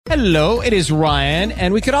Hello, it is Ryan,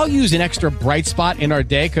 and we could all use an extra bright spot in our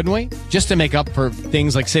day, couldn't we? Just to make up for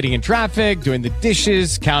things like sitting in traffic, doing the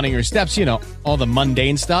dishes, counting your steps, you know, all the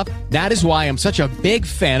mundane stuff. That is why I'm such a big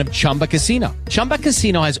fan of Chumba Casino. Chumba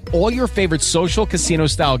Casino has all your favorite social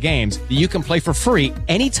casino-style games that you can play for free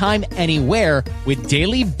anytime, anywhere with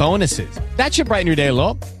daily bonuses. That should brighten your day a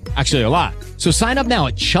little. Actually, a lot. So sign up now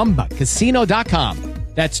at ChumbaCasino.com.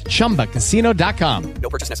 That's ChumbaCasino.com. No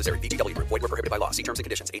purchase necessary. VGW Group. Void where prohibited by law. See terms and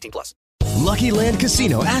conditions. 18+. Lucky Land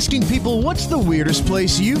Casino, asking people, what's the weirdest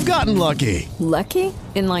place you've gotten lucky? Lucky?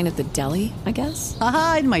 In line at the deli, I guess?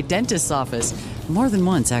 Aha, in my dentist's office. More than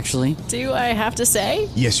once, actually. Do I have to say?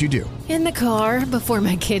 Yes, you do. In the car before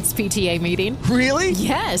my kids' PTA meeting. Really?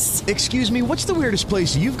 Yes. Excuse me, what's the weirdest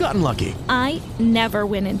place you've gotten lucky? I never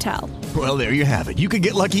win and tell. Well, there you have it. You can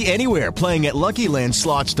get lucky anywhere, playing at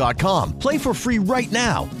LuckyLandSlots.com. Play for free right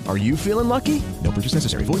now. Are you feeling lucky? No purchase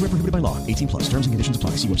necessary. Void where prohibited by law. 18+. Terms and conditions apply.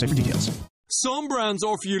 See website for details. Some brands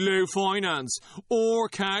offer you low finance, or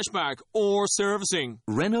cashback, or servicing.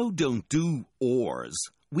 Renault don't do ors.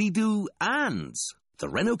 We do ands. The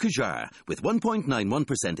Renault Kadjar with 1.91%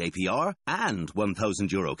 APR and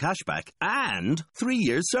 €1,000 cashback and 3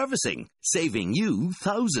 years servicing, saving you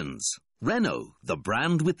thousands. Renault, the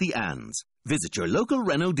brand with the ands. Visit your local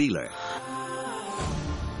Renault dealer.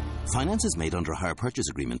 Finance is made under a hire purchase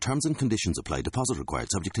agreement. Terms and conditions apply. Deposit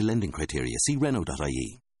required subject to lending criteria. See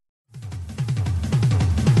Renault.ie.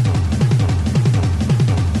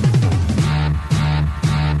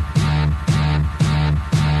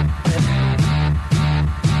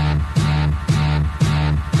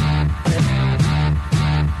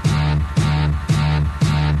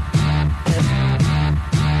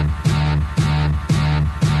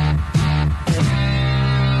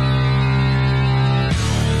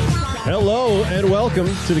 Hello and welcome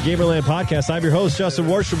to the Gamerland Podcast. I'm your host, Justin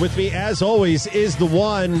Warsham. With me, as always, is the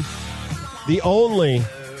one, the only,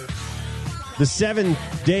 the 7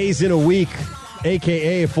 days in a week,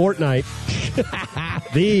 a.k.a. a fortnight,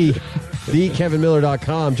 the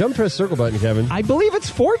KevinMiller.com. Jump, press circle button, Kevin. I believe it's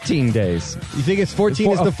 14 days. You think it's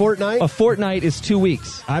 14 is the fortnight? A fortnight is 2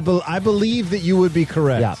 weeks. I believe that you would be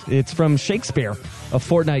correct. Yeah, it's from Shakespeare, a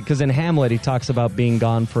fortnight, because in Hamlet he talks about being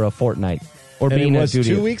gone for a fortnight. Or and being it was at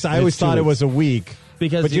duty. 2 weeks? I always thought it was a week.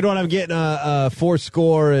 But you know what? I'm getting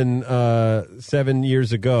 4 and 7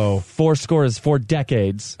 years ago. 4 is 4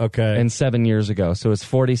 decades. Okay. And 7 years ago. So it's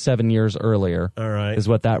 47 years earlier. All right. Is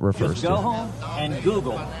what that refers Just go home and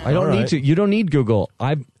Google. I don't need to. You don't need Google.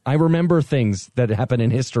 I remember things that happen in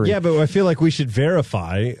history. Yeah, but I feel like we should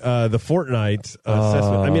verify the fortnight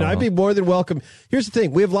assessment. I mean, I'd be more than welcome. Here's the thing.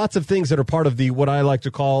 We have lots of things that are part of the what I like to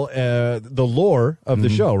call the lore of the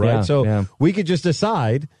show, right? Yeah, so we could just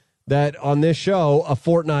decide that on this show, a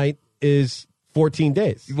fortnight is 14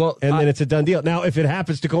 days. Well, and then it's a done deal. Now, if it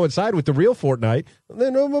happens to coincide with the real fortnight,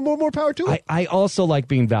 then more power to it. I also like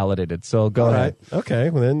being validated, so go ahead. Okay,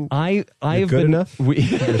 well then I've good been enough.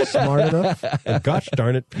 You're smart enough. And gosh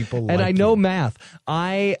darn it, people and like I know you. math.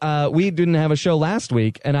 We didn't have a show last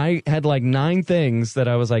week, and I had like 9 things that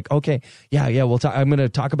I was like, okay, yeah, we'll talk. I'm going to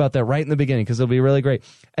talk about that right in the beginning because it'll be really great.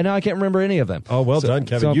 And now I can't remember any of them. Oh, well done,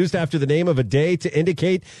 Kevin. So, used after the name of a day to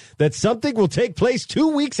indicate that something will take place 2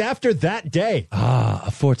 weeks after that day.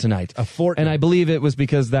 A fortnight. A fortnight. And I believe it was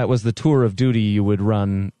because that was the tour of duty you would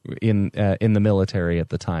run in the military at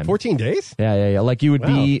the time. 14 days? Yeah. Like you would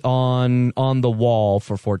be on the wall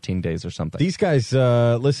for 14 days or something. These guys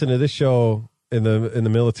listen to this show in the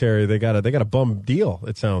military. They got a bum deal,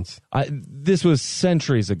 it sounds. This was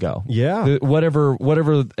centuries ago. Yeah. Whatever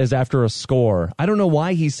is after a score. I don't know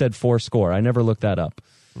why he said 4 score. I never looked that up.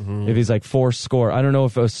 Mm-hmm. If he's like 4 score. I don't know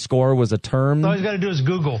if a score was a term. All he's got to do is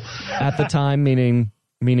Google. At the time, meaning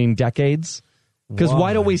decades. Because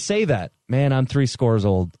why don't we say that? Man, I'm 3 scores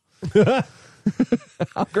old. How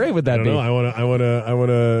great would that be? I want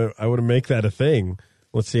to make that a thing.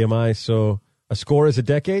 Let's see. So a score is a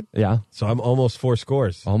decade? Yeah. So I'm almost 4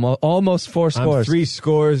 scores. Almost 4 scores. I'm 3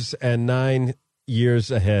 scores and 9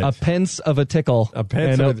 years ahead. A pence of a tickle.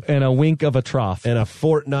 And a wink of a trough. And a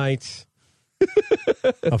fortnight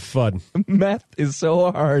of fun. Math is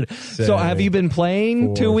so hard. So have you been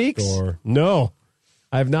playing 2 weeks? No.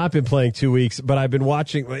 I have not been playing 2 weeks, but I've been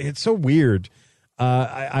watching. It's so weird. You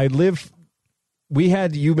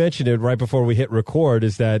mentioned it right before we hit record,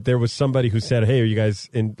 is that there was somebody who said, hey, are you guys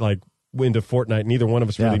into Fortnite? Neither one of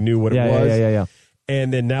us really knew what it was. Yeah.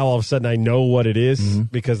 And then now all of a sudden I know what it is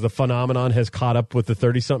because the phenomenon has caught up with the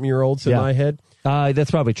 30-something-year-olds in my head.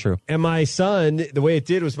 That's probably true. And my son, the way it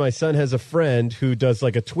did was my son has a friend who does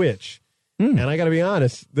like a Twitch. And I got to be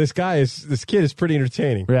honest, this kid is pretty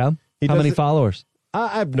entertaining. Yeah. How many followers?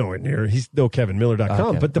 I'm nowhere near. He's no KevinMiller.com.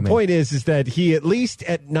 Okay, but the point is that he, at least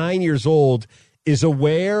at 9 years old, is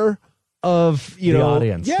aware of the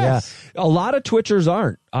audience. Yes. Yeah. A lot of Twitchers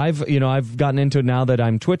aren't. I've gotten into it now that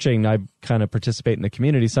I'm Twitching. I kind of participate in the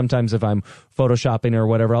community. Sometimes if I'm photoshopping or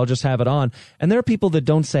whatever, I'll just have it on. And there are people that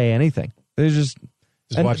don't say anything. They just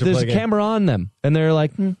watch it. There's a camera on them, and they're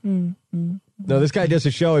like, No, this guy does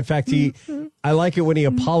a show. In fact, I like it when he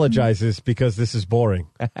apologizes because this is boring.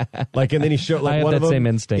 Like, and then he showed like I have one that of them. same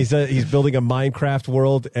instinct. He's building a Minecraft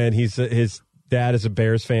world, and his dad is a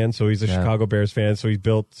Bears fan, so he's a Chicago Bears fan. So he's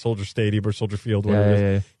built Soldier Stadium or Soldier Field, whatever it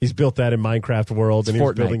is. Yeah. He's built that in Minecraft world, and he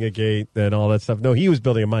was building a gate and all that stuff. No, he was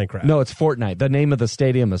building a Minecraft. No, it's Fortnite. The name of the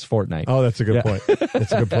stadium is Fortnite. Oh, that's a good point.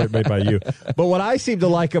 That's a good point made by you. But what I seem to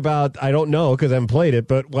like about, I don't know because I haven't played it,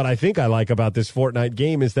 but what I think I like about this Fortnite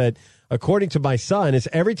game is that, according to my son, is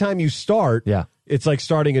every time you start, it's like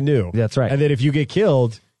starting anew. That's right. And then if you get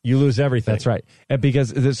killed, you lose everything. That's right.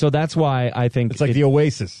 And so that's why I think it's like the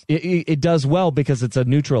Oasis. It does well because it's a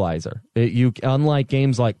neutralizer. Unlike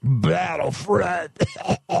games like Battlefront.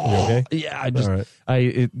 Okay? Yeah,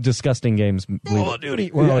 disgusting games. Call of Duty.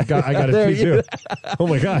 Well, I got it for you too. Oh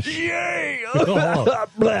my gosh. Yay!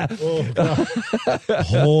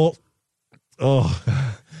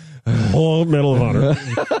 Medal of Honor.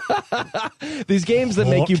 These games that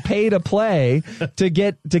make you pay to play to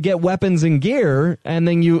get weapons and gear, and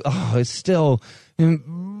then it's still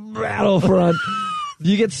Battlefront.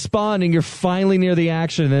 You get spawned and you're finally near the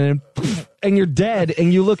action, and you're dead,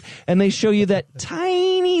 and you look and they show you that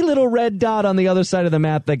tiny little red dot on the other side of the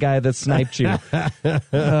map, the guy that sniped you. Who's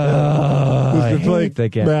been playing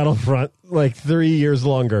Battlefront like 3 years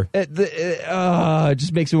longer. It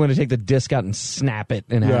just makes me want to take the disc out and snap it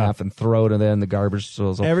in half and throw it in the garbage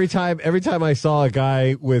disposal. Every time I saw a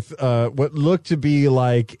guy with what looked to be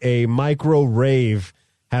like a micro rave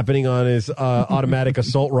happening on his automatic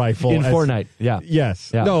assault rifle in Fortnite.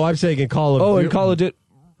 Yes. Yeah. No, I'm saying in Call of Duty. Oh, in Call of Duty.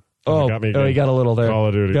 Oh, you got a little there. Call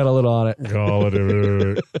of Duty. Got a little on it. Call of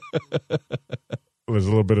Duty. There's a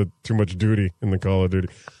little bit of too much duty in the Call of Duty.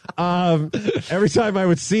 Every time I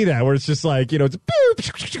would see that, where it's just like, it's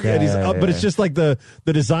but it's just like the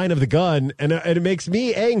design of the gun, and it makes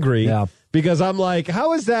me angry because I'm like,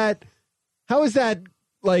 how is that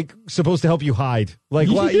like supposed to help you hide? Like,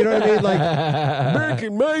 why? You know what I mean? Like, back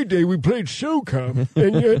in my day, we played SOCOM,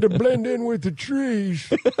 and you had to blend in with the trees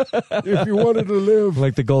if you wanted to live.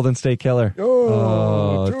 Like the Golden State Killer.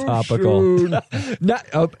 Oh, topical.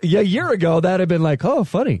 A year ago, that'd have been like, oh,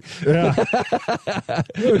 funny. Yeah,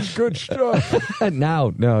 that's good stuff.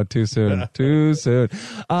 No, too soon. Too soon.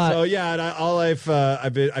 So yeah, and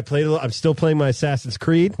I played. I'm still playing my Assassin's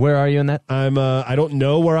Creed. Where are you in that? I don't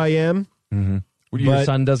know where I am. Mm-hmm. Your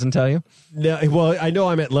son doesn't tell you? No, well, I know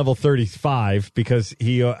I'm at level 35 because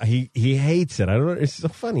he hates it. I don't know. It's so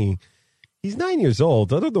funny. He's 9 years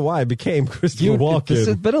old. I don't know why I became Christopher Walken.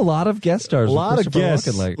 There's been a lot of guest stars. A lot of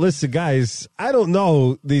guests. Listen, guys, I don't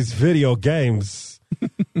know these video games,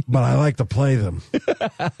 but I like to play them.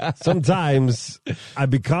 Sometimes I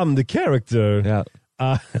become the character. Yeah.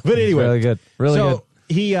 But anyway, really good. Really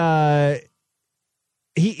good.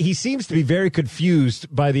 He seems to be very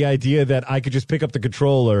confused by the idea that I could just pick up the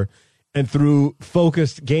controller and through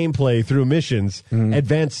focused gameplay, through missions,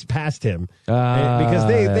 advance past him. Because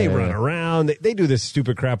they run around. They do this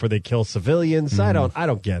stupid crap where they kill civilians. I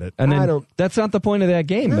don't get it. And then that's not the point of that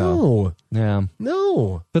game, though. Yeah.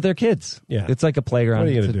 No. But they're kids. Yeah. It's like a playground. What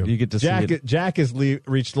are you going to do? You get to Jack, see it. Jack has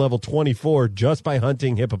reached level 24 just by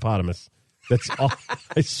hunting hippopotamus. That's all.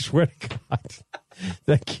 I swear to God.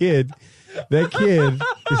 That kid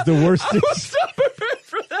is the worst thing. I was so prepared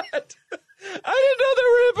for that. I didn't know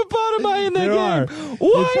there were hippopotami in that game.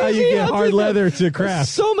 Why That's how you get hard leather to craft.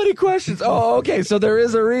 So many questions. Oh, okay. So there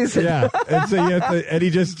is a reason. Yeah. And so you have to, and he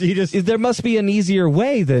just. There must be an easier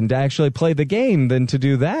way than to actually play the game than to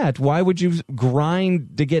do that. Why would you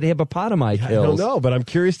grind to get hippopotami kills? I don't know, but I'm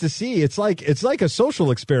curious to see. It's like a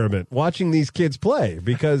social experiment watching these kids play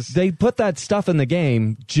because they put that stuff in the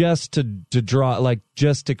game just to draw, like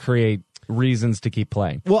just to create reasons to keep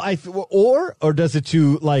playing. Well, or does it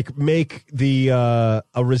to like make the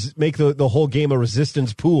whole game a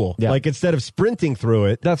resistance pool? Yeah. Like instead of sprinting through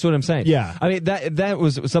it. That's what I'm saying. Yeah. I mean that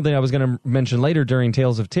was something I was going to mention later during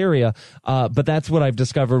Tales of Tyria, but that's what I've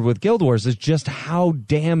discovered with Guild Wars is just how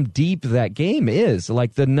damn deep that game is.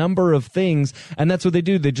 Like the number of things, and that's what they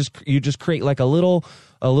do. You just create like a little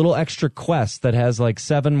extra quest that has like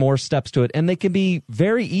 7 more steps to it, and they can be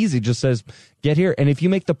very easy. Just says get here, and if you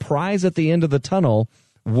make the prize at the end of the tunnel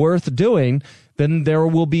worth doing, then there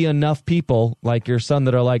will be enough people like your son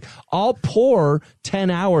that are like, I'll pour 10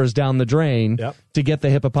 hours down the drain to get the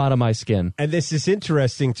hippopotami skin. And this is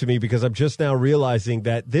interesting to me because I'm just now realizing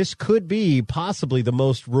that this could be possibly the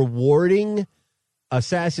most rewarding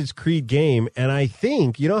Assassin's Creed game. And I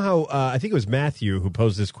think, you know how, I think it was Matthew who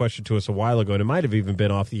posed this question to us a while ago, and it might have even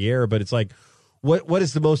been off the air, but it's like, what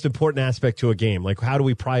is the most important aspect to a game? Like, how do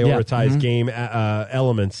we prioritize game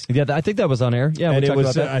elements? Yeah, I think that was on air. Yeah, and we it talked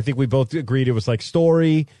was. about that. I think we both agreed it was like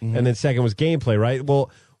story, and then second was gameplay, right? Well,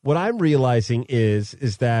 what I'm realizing is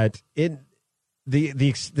that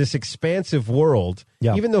this expansive world,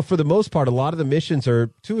 even though for the most part a lot of the missions are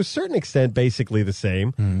to a certain extent basically the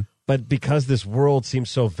same. But because this world seems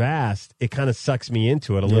so vast, it kind of sucks me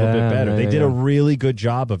into it a little bit better. They did a really good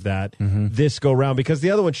job of that this go round. Because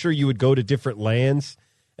the other one, sure, you would go to different lands,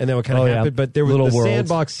 and that would kind of happen. But there was Little the worlds.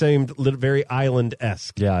 sandbox seemed very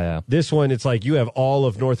island-esque. Yeah. This one, it's like you have all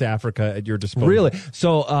of North Africa at your disposal. Really?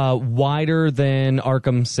 So wider than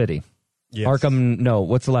Arkham City. Yes.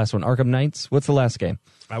 What's the last one? Arkham Knights? What's the last game?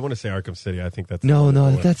 I want to say Arkham City. I think that's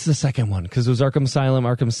that's the second one because it was Arkham Asylum,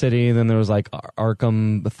 Arkham City, and then there was like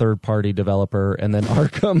Arkham, the third-party developer, and then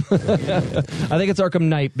Arkham. I think it's Arkham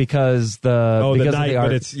Knight because the Knight,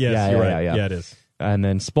 but it's you're right. Yeah, it is. And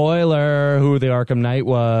then spoiler, who the Arkham Knight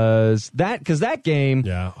was because that game.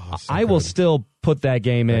 Yeah, I will still put that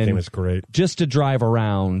game in. That game is great just to drive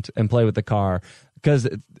around and play with the car because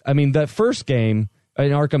I mean that first game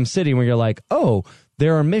in Arkham City where you're like, oh,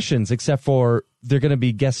 there are missions except for they're going to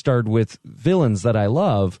be guest starred with villains that I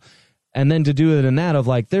love. And then to do it in that of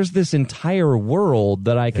like, there's this entire world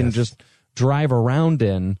that I can just drive around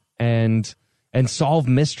in and solve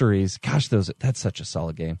mysteries. Gosh, that's such a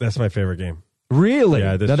solid game. That's my favorite game. Really?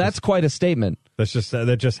 Yeah. Now that's quite a statement.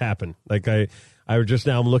 That just happened. Like I'm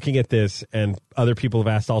looking at this and other people have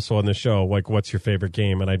asked also on the show, like, what's your favorite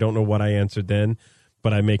game? And I don't know what I answered then,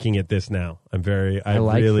 but I'm making it this now. I really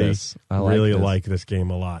like this game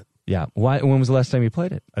a lot. Yeah. When was the last time you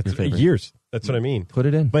played it? Years. That's what I mean. Put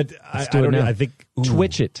it in. But I don't know. I think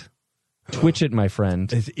Twitch it, my friend.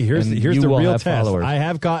 Here's the real test. Followers. I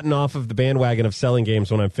have gotten off of the bandwagon of selling games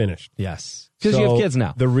when I'm finished. Yes. Because you have kids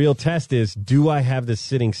now. The real test is, do I have this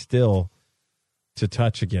sitting still to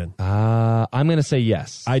touch again? I'm going to say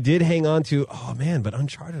yes. I did hang on to, but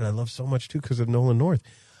Uncharted I love so much too because of Nolan North.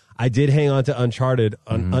 I did hang on to Uncharted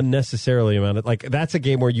unnecessarily amount of, like, that's a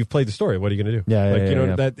game where you've played the story. What are you going to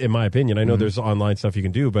do? That, in my opinion, I know there's online stuff you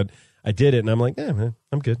can do, but I did it and I'm like, man,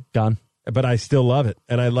 I'm good. Gone. But I still love it.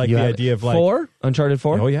 And I like the idea of like 4? Uncharted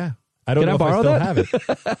 4? Oh yeah. I don't know if I still have it.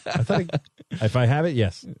 I thought if I have it,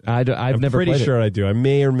 yes. I'm never pretty played sure it. I do. I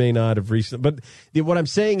may or may not have recently. But what I'm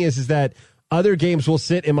saying is that other games will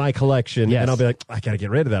sit in my collection, and I'll be like, I got to get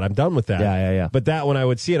rid of that. I'm done with that. Yeah. But that, when I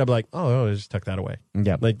would see it, I'd be like, oh, I just tuck that away.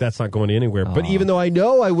 Yeah. Like, that's not going anywhere. But even though I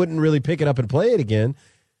know I wouldn't really pick it up and play it again,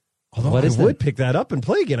 although I would pick that up and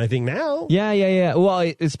play again, I think now. Yeah.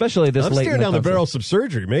 Well, especially this I'm late staring down the barrel of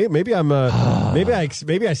surgery. Maybe I'm maybe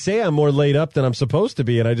I say I'm more laid up than I'm supposed to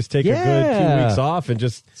be, and I just take a good 2 weeks off and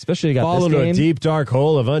just especially fall into a deep dark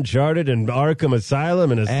hole of Uncharted and Arkham Asylum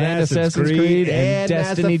and Assassin's Creed and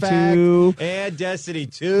Destiny 2 and Destiny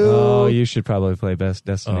 2. Oh, you should probably play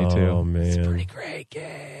Destiny 2. Oh man, it's a pretty great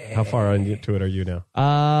game. How far into it are you now?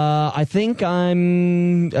 I think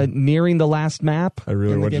I'm nearing the last map. I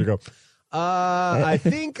really want you to go. I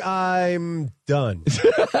think I'm done.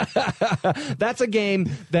 That's a game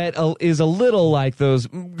that is a little like those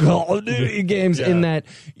Call of Duty games in that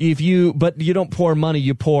but you don't pour money,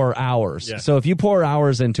 you pour hours. Yeah. So if you pour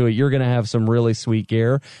hours into it, you're going to have some really sweet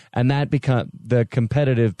gear, and that the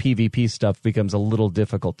competitive PvP stuff becomes a little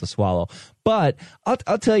difficult to swallow. But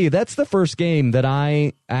I'll tell you, that's the first game that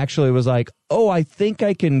I actually was like, oh, I think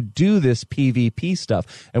I can do this PvP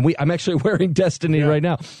stuff. And I'm actually wearing Destiny right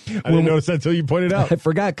now. I didn't notice that until you pointed out. I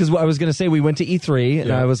forgot because I was going to say we went to E3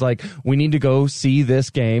 and I was like, we need to go see this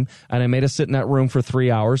game. And I made us sit in that room for 3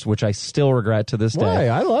 hours, which I still regret to this day. Why?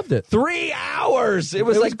 I loved it. 3 hours! It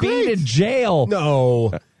was like being in jail.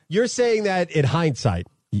 No. You're saying that in hindsight.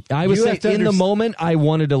 I was saying in the moment, I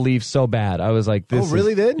wanted to leave so bad. I was like, "This." Oh,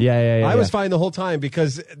 really? Then? Yeah. I was fine the whole time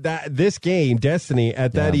because this game, Destiny,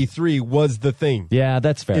 at that E3 was the thing. Yeah,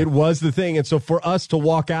 that's fair. It was the thing, and so for us to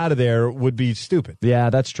walk out of there would be stupid. Yeah,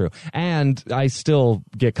 that's true. And I still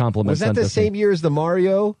get compliments. Was that the same year as the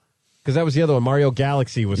Mario? Because that was the other one. Mario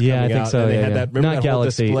Galaxy was coming out. I think so. And they had that. Remember Not that whole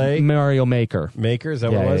Galaxy, display? Mario Maker. Maker? Is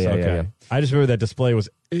that what it was? Okay. Yeah. I just remember that display was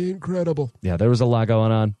incredible. Yeah, there was a lot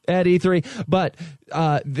going on at E3. But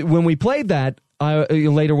when we played that,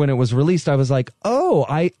 later when it was released, I was like, oh,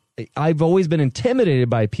 I've always been intimidated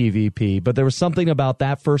by PvP, but there was something about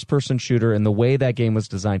that first-person shooter and the way that game was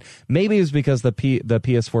designed. Maybe it was because the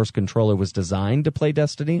PS4's controller was designed to play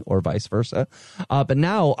Destiny, or vice versa. But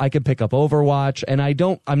now I can pick up Overwatch, and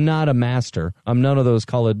I'm not a master. I'm none of those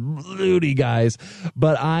Call of Duty guys,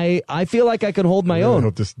 but I feel like I can hold my own. I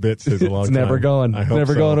hope this bit stays a long time. It's never going. I hope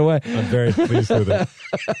never so. going away. I'm very pleased with it.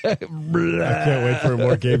 I can't wait for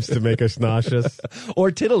more games to make us nauseous.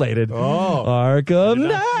 Or titillated. Oh. Arkham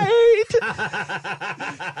Knight.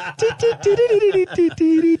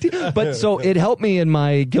 But so it helped me in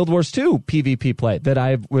my Guild Wars 2 PvP play.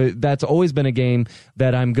 That's always been a game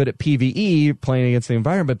that I'm good at PvE, playing against the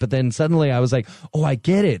environment. But then suddenly I was like, oh, I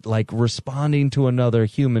get it. Like responding to another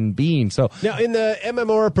human being. So now in the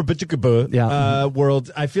MMORPG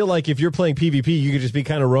world, I feel like if you're playing PvP, you could just be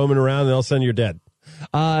kind of roaming around and all of a sudden you're dead.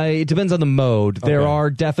 It depends on the mode. Okay. There are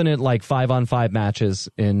definite like 5-on-5 matches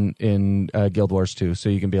in Guild Wars 2, so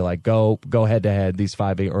you can be like go head to head, these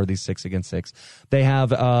 5 or these 6 against 6. They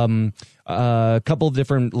have a couple of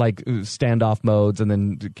different like standoff modes and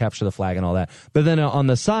then capture the flag and all that. But then on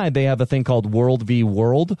the side they have a thing called World v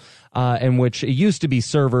World, in which it used to be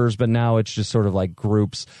servers, but now it's just sort of like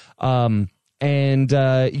groups. And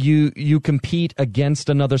you compete against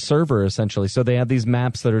another server, essentially. So they have these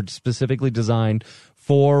maps that are specifically designed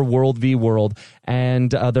for World v World, and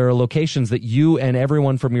there are locations that you and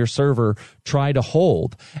everyone from your server try to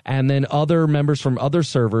hold, and then other members from other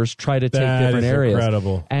servers try to take different areas.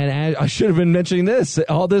 Incredible. And I should have been mentioning this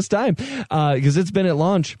all this time because it's been at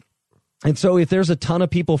launch. And so if there's a ton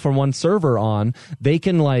of people from one server on, they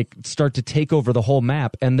can like start to take over the whole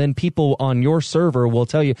map. And then people on your server will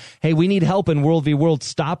tell you, hey, we need help in World v World.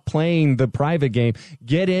 Stop playing the private game.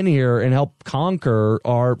 Get in here and help conquer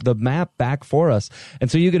the map back for us.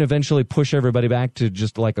 And so you can eventually push everybody back to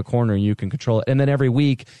just like a corner and you can control it. And then every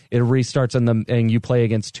week it restarts and you play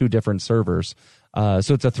against 2 different servers.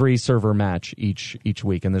 So it's a 3-server match each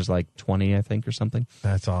week, and there's like 20, I think, or something.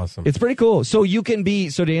 That's awesome. It's pretty cool. So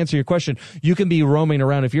to answer your question, you can be roaming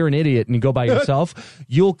around. If you're an idiot and you go by yourself,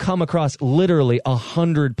 you'll come across literally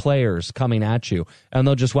 100 players coming at you, and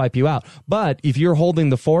they'll just wipe you out. But if you're holding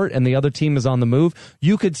the fort and the other team is on the move,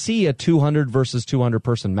 you could see a 200 versus 200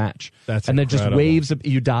 person match. That's and incredible. Then just waves of,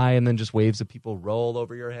 you die, and then just waves of people roll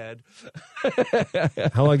over your head.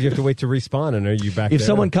 How long do you have to wait to respawn? And are you back? If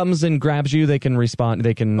someone comes and grabs you, they can respawn.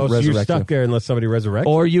 They can resurrect so you're stuck you. there unless somebody resurrects?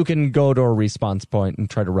 Or you can go to a respawn point and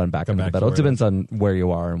try to run back into the battle. It depends on where you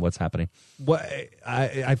are and what's happening. Well,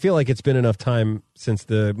 I feel like it's been enough time since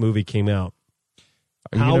the movie came out.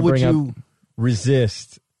 How would you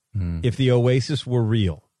resist if the Oasis were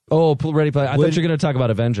real? Oh, Ready Player. I thought you were going to talk about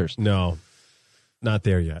Avengers. No, not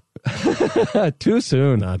there yet. Too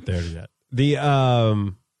soon. Not there yet. The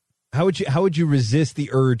how would you resist the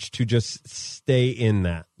urge to just stay in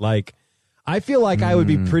that? Like, I feel like I would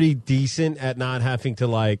be pretty decent at not having to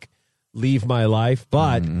like leave my life,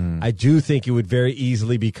 but I do think it would very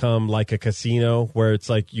easily become like a casino where it's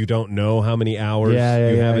like you don't know how many hours you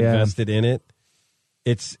have invested in it.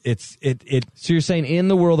 So you're saying in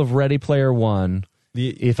the world of Ready Player One,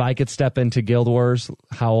 if I could step into Guild Wars,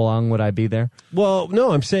 how long would I be there? Well,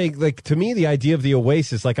 no, I'm saying, like, to me, the idea of the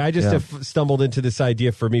Oasis, like, I just have stumbled into this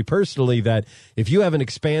idea for me personally that if you have an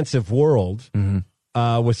expansive world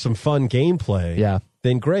with some fun gameplay,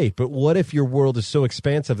 then great. But what if your world is so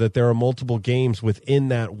expansive that there are multiple games within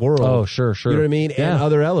that world? Oh, sure. You know what I mean? Yeah. And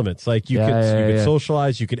other elements. Like, you could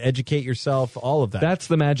socialize, you could educate yourself, all of that. That's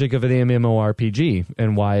the magic of the MMORPG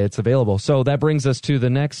and why it's available. So that brings us to the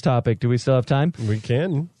next topic. Do we still have time? We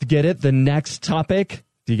can. Get it? The next topic.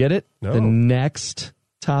 Do you get it? No. The next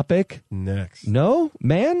topic. Next. No?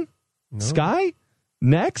 Man? No. Sky?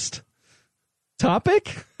 Next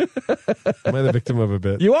topic? Am I the victim of a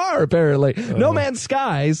bit? You are, apparently. No Man's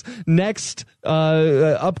Sky's next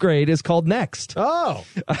upgrade is called Next. Oh.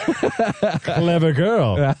 Clever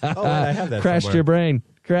girl. Oh, wait, I have that Crashed somewhere. your brain.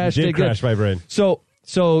 Crashed You it. did crash my brain. So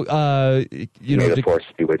you know, May the force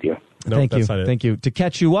be with you. Thank you. Thank you. To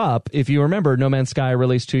catch you up, if you remember, No Man's Sky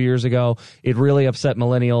released 2 years ago. It really upset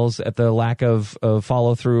millennials at the lack of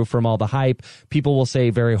follow through from all the hype. People will say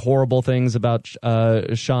very horrible things about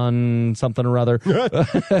Sean something or other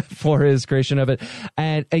for his creation of it.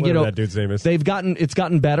 And you know, that dude's name is. It's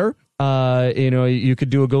gotten better. You know, you could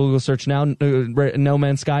do a Google search now. No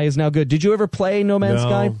Man's Sky is now good. Did you ever play No Man's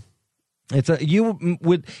Sky?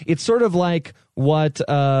 It's sort of like what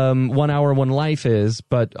 1 Hour, One Life is,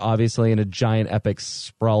 but obviously in a giant, epic,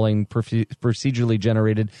 sprawling, procedurally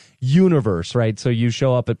generated universe, right? So you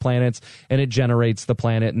show up at planets and it generates the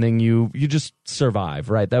planet, and then you just survive,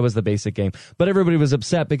 right? That was the basic game. But everybody was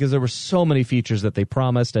upset because there were so many features that they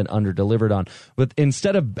promised and under-delivered on. But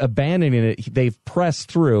instead of abandoning it, they've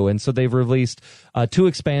pressed through, and so they've released 2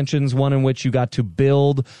 expansions, one in which you got to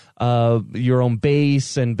build your own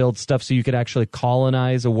base and build stuff so you could actually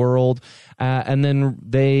colonize a world. And then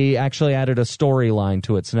they actually added a storyline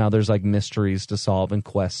to it. So now there's like mysteries to solve and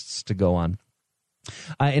quests to go on.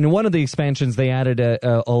 In one of the expansions, they added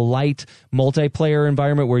a light multiplayer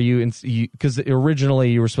environment where because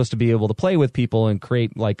originally you were supposed to be able to play with people and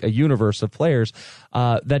create like a universe of players.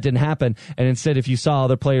 That didn't happen. And instead, if you saw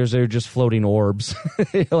other players, they were just floating orbs,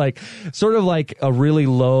 like sort of like a really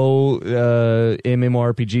low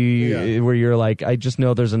MMORPG where you're like, I just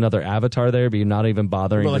know there's another avatar there, but you're not even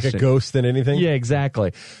bothering. More like a ghost than anything. Yeah,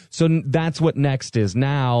 exactly. So that's what Next is.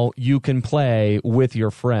 Now you can play with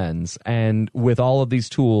your friends and with all of these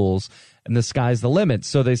tools, and the sky's the limit.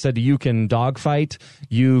 So they said you can dogfight,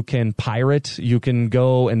 you can pirate, you can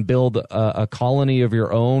go and build a colony of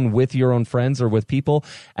your own with your own friends or with people,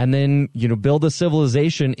 and then build a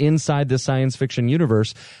civilization inside the science fiction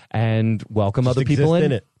universe and welcome other people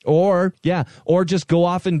in it. Or just go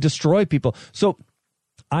off and destroy people. So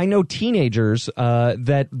I know teenagers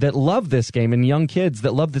that love this game, and young kids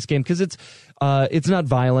that love this game because it's not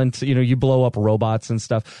violent. You blow up robots and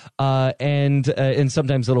stuff, and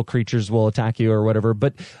sometimes little creatures will attack you or whatever.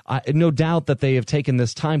 But no doubt that they have taken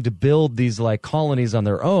this time to build these like colonies on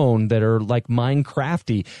their own that are like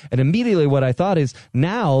Minecrafty. And immediately, what I thought is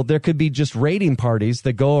now there could be just raiding parties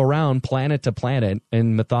that go around planet to planet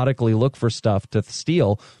and methodically look for stuff to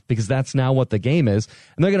steal, because that's now what the game is.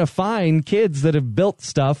 And they're going to find kids that have built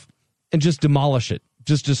stuff and just demolish it,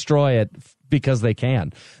 just destroy it because they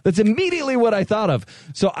can. That's immediately what I thought of.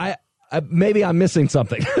 So I maybe I'm missing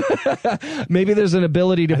something. Maybe there's an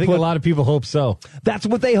ability to I think a lot of people hope so. That's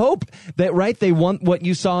what they hope. That right? They want what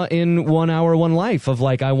you saw in 1 Hour, One Life of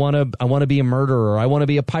like, I want to be a murderer. I want to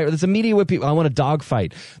be a pirate. That's immediate what people, I want a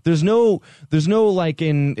dogfight. There's no like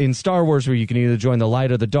in Star Wars where you can either join the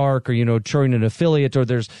light or the dark, or, join an affiliate, or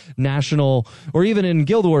there's national, or even in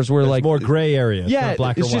Guild Wars where there's like more gray areas. Yeah. Not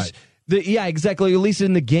black or white. Yeah, exactly. At least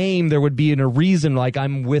in the game, there would be a reason, like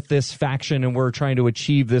I'm with this faction and we're trying to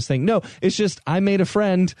achieve this thing. No, it's just I made a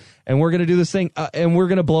friend and we're going to do this thing and we're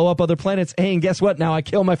going to blow up other planets. Hey, and guess what? Now I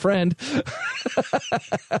kill my friend.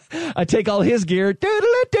 I take all his gear.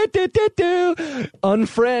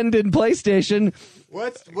 Unfriend in PlayStation.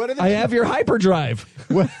 What are the I have your hyperdrive.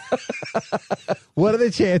 What are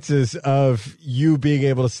the chances of you being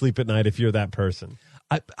able to sleep at night if you're that person?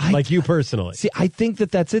 Like you personally. See, I think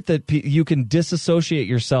that's it, that you can disassociate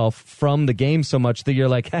yourself from the game so much that you're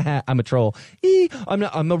like, haha, I'm a troll.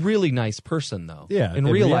 I'm a really nice person, though. Yeah. In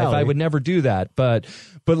real life, I would never do that. But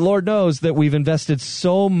Lord knows that we've invested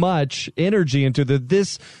so much energy into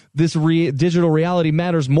this digital reality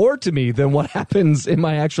matters more to me than what happens in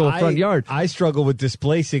my actual front yard. I struggle with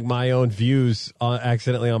displacing my own views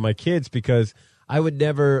accidentally on my kids, because I would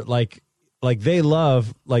never like they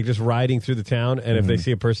love like just riding through the town, and if they see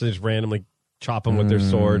a person, just randomly chop them with their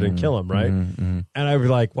sword and kill them, right? And I would be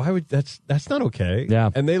like, why would that's not okay? Yeah.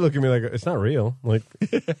 And they look at me like, it's not real. Like,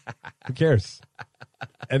 who cares?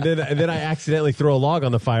 And then I accidentally throw a log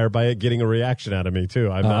on the fire by it getting a reaction out of me too.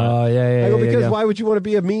 I'm not. Oh yeah. I go, because why would you want to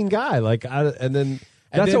be a mean guy? Like,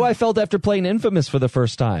 that's how I felt after playing Infamous for the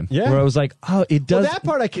first time. Yeah. Where I was like, oh, it does. Well, that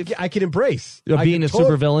part I can embrace. Being a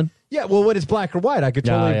supervillain. Yeah, well, when it's black or white, I could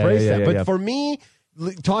totally embrace that. But for me,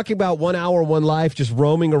 talking about 1 Hour, One Life, just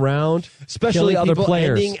roaming around, especially other people,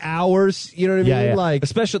 players, ending hours, you know what I mean? Yeah. Like,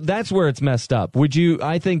 especially that's where it's messed up.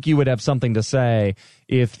 I think you would have something to say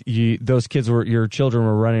if your children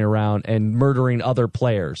were running around and murdering other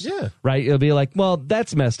players. Yeah. Right? It'll be like, well,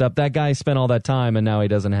 that's messed up. That guy spent all that time and now he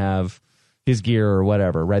doesn't have his gear or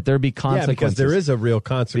whatever, right? There'd be consequences. Yeah, because there is a real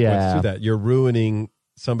consequence to that. You're ruining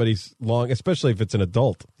somebody's especially if it's an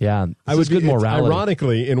adult. Yeah, I would good morality.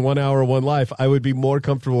 Ironically, in 1 Hour, One Life, I would be more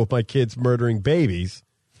comfortable with my kids murdering babies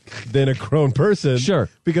than a grown person. Sure.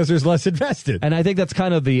 Because there's less invested. And I think that's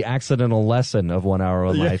kind of the accidental lesson of 1 Hour,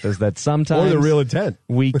 One Life is that sometimes... Or the real intent.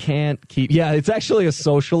 We can't keep... Yeah, it's actually a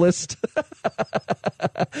socialist.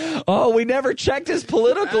 Oh, we never checked his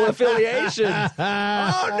political affiliations.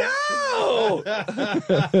 Oh, no!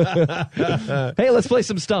 Hey, let's play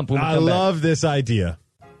some Stump when we come back. I love this idea.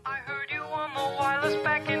 I heard you on the wireless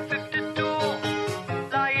back in 52.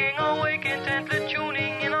 Lying awake intently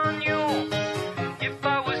tuning in on you. If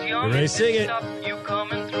I was young, ready to sing it. Stop you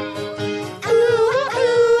coming through.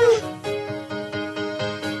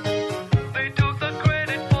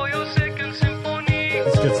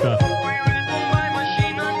 good stuff.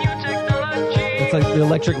 It's like the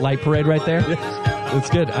electric light parade right there. It's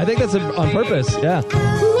good. I think that's on purpose. Yeah.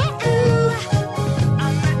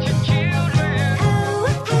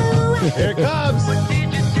 Here it comes.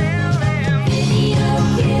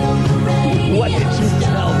 What did you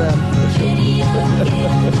tell them? You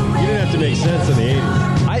didn't have to make sense in the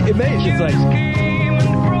 80s. It's like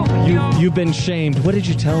you've been shamed. What did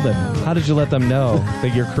you tell them? How did you let them know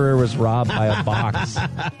that your career was robbed by a box?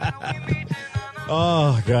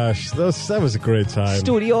 Oh, gosh. That was a great time.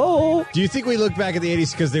 Studio. Do you think we look back at the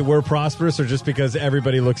 80s because they were prosperous or just because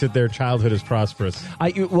everybody looks at their childhood as prosperous?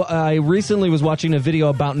 I recently was watching a video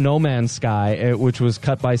about No Man's Sky, which was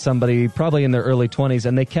cut by somebody probably in their early 20s,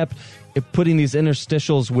 and they kept putting these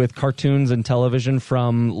interstitials with cartoons and television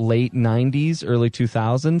from late 90s, early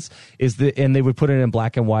 2000s, and they would put it in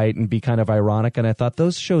black and white and be kind of ironic. And I thought,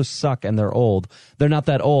 those shows suck and they're old. They're not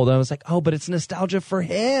that old. And I was like, oh, but it's nostalgia for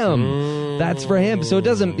him. That's for him. So it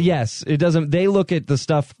doesn't, they look at the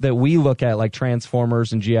stuff that we look at, like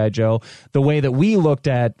Transformers and G.I. Joe, the way that we looked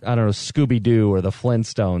at, I don't know, Scooby-Doo or the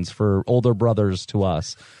Flintstones for older brothers to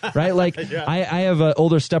us, right? Like, yeah. I have an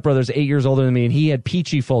older stepbrother that's 8 years older than me, and he had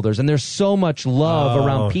Peachy folders, and there's so much love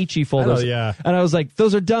around Peachy folders. Yeah. And I was like,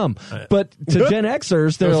 those are dumb. But to Gen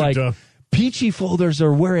Xers, they're like, Peachy folders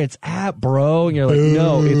are where it's at, bro. And you're like,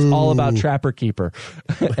 no, it's all about Trapper Keeper.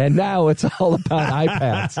 And now it's all about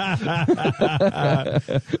iPads.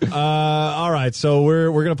 All right, so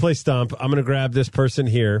we're going to play Stump. I'm going to grab this person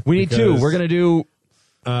here. We need two. We're going to do...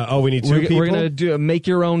 we need two people? We're going to do make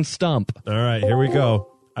your own stump. All right, here we go.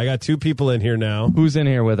 I got two people in here now. Who's in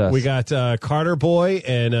here with us? We got Carter Boy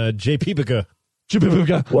and JP Bika.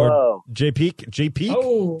 Whoa. JP?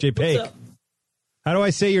 Oh, JP. How do I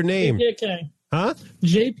say your name? JP8K. Huh?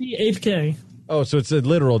 JP8K. Oh, so it's a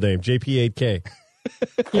literal name, JP8K.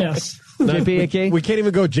 Yes. JP8K? We can't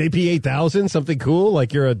even go JP8000, something cool,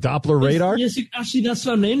 like you're a Doppler radar? Yes, actually, that's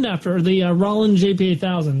what I'm named after, the Roland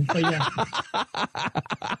JP8000. But yeah.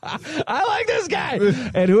 I like this guy.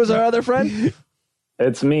 And who's our other friend?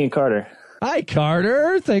 It's me, Carter. Hi,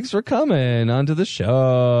 Carter. Thanks for coming onto the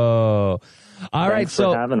show. All right, Thanks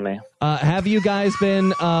for having me. Have you guys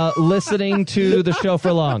been listening to the show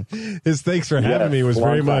for long? His thanks for having me was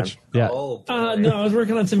very much. Yeah. No, I was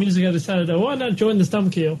working on some music. I decided, why not join the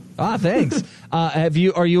Stump Queue? Thanks.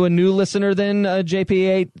 Are you a new listener then,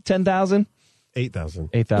 JP8 10,000?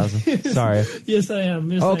 8,000. 8,000. Sorry. Yes, I am.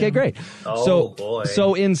 Yes, okay, I am. great. Boy.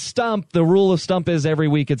 So in Stump, the rule of Stump is every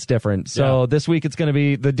week it's different. So this week it's going to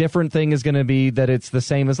be, the different thing is going to be that it's the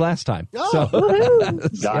same as last time. So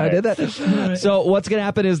I did that. Right. So what's going to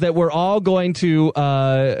happen is that we're all going to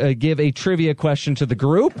give a trivia question to the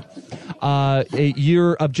group.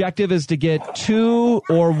 Your objective is to get two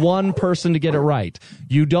or one person to get it right.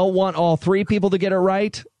 You don't want all three people to get it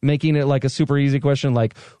right, making it like a super easy question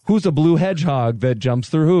like, who's a blue hedgehog that jumps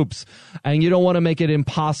through hoops? And you don't want to make it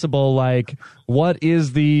impossible like, what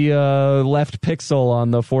is the left pixel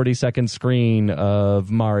on the 40-second screen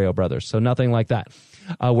of Mario Brothers? So nothing like that.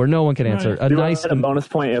 Where no one can answer. Right. Do I get a bonus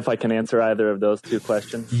point if I can answer either of those two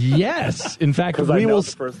questions? Yes. In fact, we will.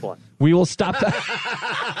 The first one. We will stop that.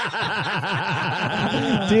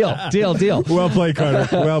 Deal. Well played, Carter.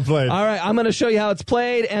 Well played. All right, I'm going to show you how it's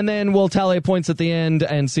played, and then we'll tally points at the end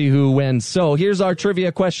and see who wins. So here's our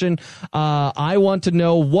trivia question. I want to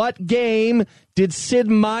know, what game did Sid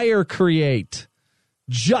Meier create?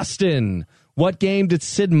 Justin, what game did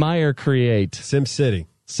Sid Meier create?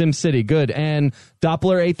 SimCity, good. And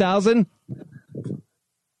Doppler 8000?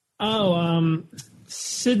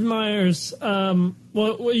 Sid Meier's,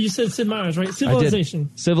 well, you said Sid Meier's, right? Civilization.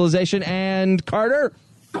 Civilization. And Carter?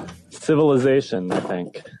 Civilization, I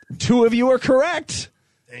think. Two of you are correct.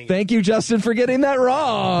 Thank you, Justin, for getting that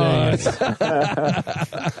wrong.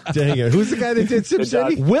 Dang it. Who's the guy that did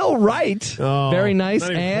SimCity? Will Wright. Oh, very nice.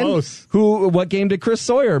 And close. What game did Chris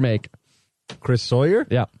Sawyer make? Chris Sawyer?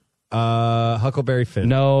 Yeah. Huckleberry Finn.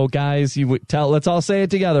 No, guys, let's all say it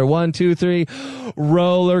together. 1, 2, 3.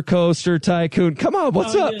 Roller Coaster Tycoon. Come on,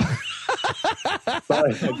 what's up? Yeah.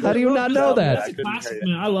 How do you not know that?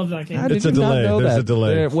 I love that game. How did It's a you delay. not know There's that? a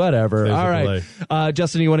delay. Whatever. There's all a right. delay.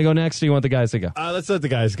 Justin, you want to go next or you want the guys to go? Let's let the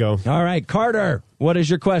guys go. All right. Carter, what is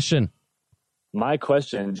your question? My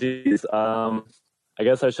question, geez, I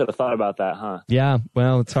guess I should have thought about that, huh? Yeah,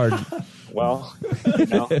 well, it's hard. Well,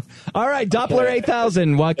 all right, Doppler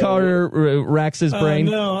 8000. Why Carter racks his brain?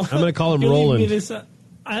 No. I'm going to call him Roland.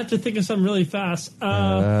 I have to think of something really fast.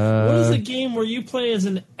 What is a game where you play as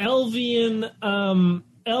an Elvian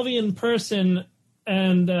person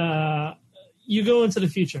and you go into the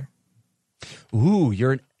future? Ooh,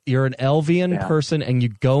 you're an Elvian person and you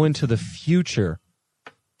go into the future.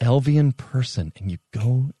 Elvian person, and you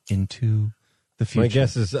go into the future. My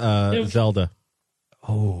guess is Zelda.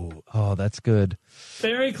 Oh, that's good.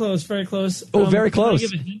 Very close, very close. Oh, very can I close.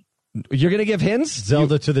 give a hint? You're going to give hints?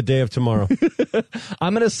 Zelda to the day of tomorrow.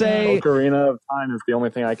 I'm going to say... Ocarina of Time is the only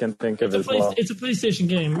thing I can think of as well. It's a PlayStation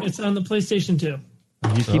game. It's on the PlayStation 2.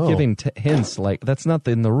 You keep giving hints like that's not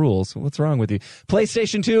in the rules. What's wrong with you?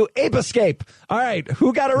 PlayStation 2, Ape Escape. All right,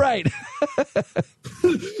 who got it right?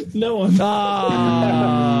 No one.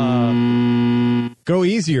 Go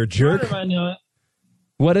easier, jerk. I know it.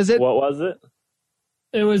 What is it? What was it?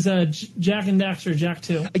 It was Jack and Daxter, Jack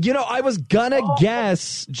 2. You know, I was gonna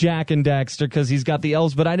guess Jack and Daxter because he's got the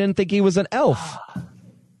elves, but I didn't think he was an elf.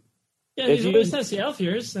 Yeah, he's always has the elf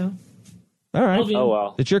ears, so. All right. Elvian. Oh,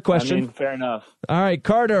 well. It's your question. I mean, fair enough. All right,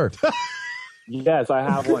 Carter. Yes, I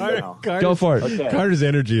have one now. Go for it. Okay. Carter's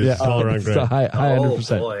energy is all around it's great. a high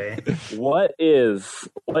 100%. Boy. What is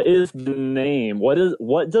the name? What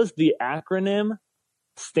does the acronym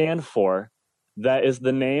stand for? That is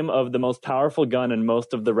the name of the most powerful gun in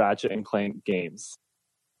most of the Ratchet and Clank games.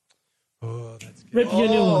 Oh, that's good. Rip you a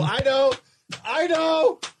new one. I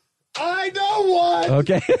know one.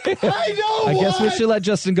 Okay. I know I guess we one. should let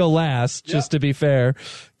Justin go last, just to be fair,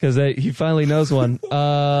 because he finally knows one.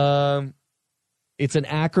 It's an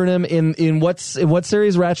acronym in what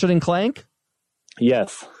series? Ratchet and Clank.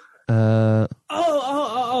 Yes. Right.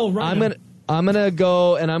 I'm gonna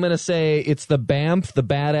go and I'm gonna say it's the BAMF, the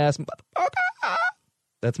badass.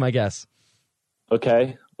 That's my guess.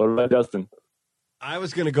 Okay. What about Justin? I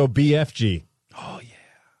was going to go BFG. Oh yeah.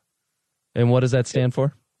 And what does that stand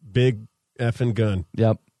for? Big effing gun.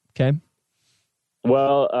 Yep. Okay.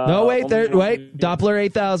 Well, No, wait. Doppler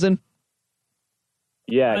 8000.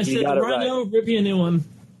 Yeah, I he said got it Rhino, right. rip you a new one.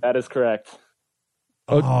 That is correct.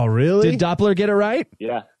 Oh, really? Did Doppler get it right?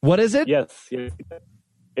 Yeah. What is it? Yes.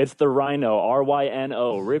 It's the Rhino.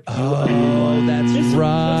 RYNO. Rip you. Oh, that's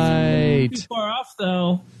right. Too far off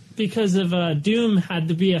though, because of Doom had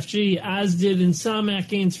the BFG, as did Insomniac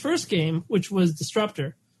Games' first game, which was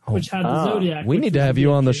Disruptor, which had the Zodiac. We need to have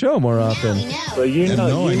you on the show more often. So you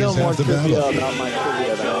know more trivia about my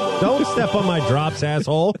trivia than I do. Don't step on my drops,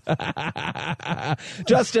 asshole.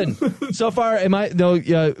 Justin, so far,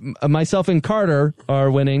 myself and Carter are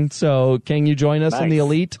winning. So can you join us in the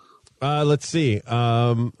elite? Let's see. But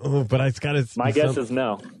I got to. My guess is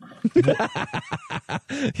no.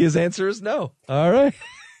 His answer is no. All right.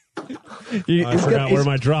 I forgot where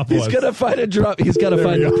my drop was. He's gonna find a drop. He's got to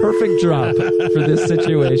find the perfect drop for this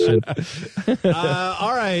situation.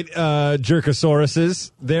 All right,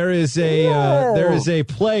 Jerkosauruses. There is a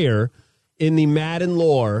player in the Madden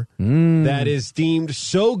lore that is deemed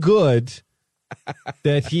so good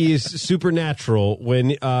that he is supernatural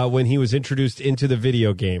when he was introduced into the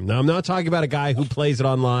video game. Now, I'm not talking about a guy who plays it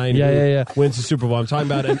online wins the Super Bowl. I'm talking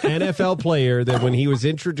about an NFL player that when he was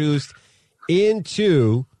introduced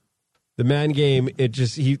into the Madden game,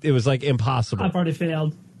 it was like impossible. I've already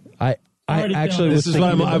failed. I actually this is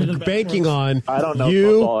what I'm banking on. I don't know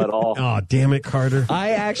you football at all. Oh, damn it, Carter.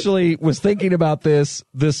 I actually was thinking about this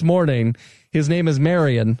morning. His name is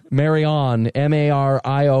Marion, Marion,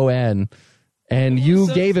 Marion. And you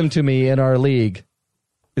gave him to me in our league.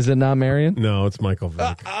 Is it not Marion? No, it's Michael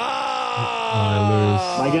Vick.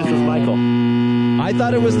 My guess is Michael. I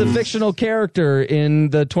thought it was the fictional character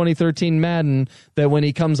in the 2013 Madden that when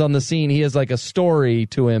he comes on the scene, he has like a story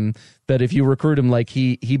to him that if you recruit him, like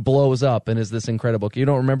he blows up and is this incredible. You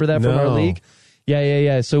don't remember that from our league?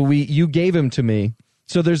 Yeah. So you gave him to me.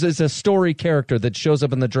 So there's a story character that shows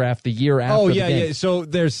up in the draft the year after. Oh the game. yeah. So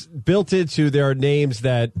there's built into there are names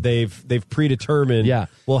that they've predetermined. Yeah,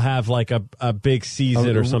 will have like a big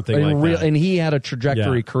season or something like that. And he had a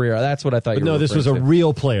trajectory career. That's what I thought. But no, this was a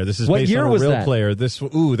real player. This is what based year on a was real that? player. That's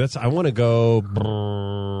I want to go.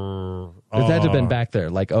 It had to have been back there,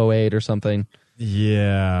 like 08 or something.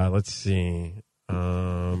 Yeah, let's see.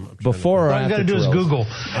 Before or All you got to do is Google.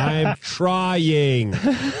 I'm trying.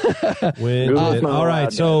 All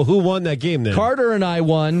right, so who won that game then? Carter and I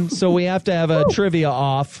won, so we have to have a trivia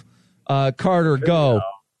off. Carter, go.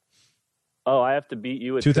 Oh, I have to beat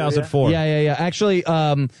you at 2004. Yeah. Actually,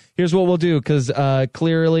 here's what we'll do, because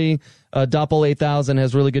clearly Doppel 8000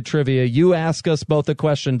 has really good trivia. You ask us both a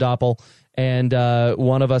question, Doppel, and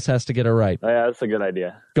one of us has to get it right. Oh, yeah, that's a good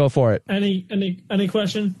idea. Go for it. Any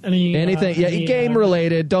question? Anything? Game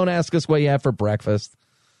related. Don't ask us what you have for breakfast.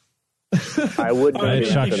 I would. I had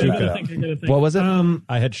shakshuka. What was it?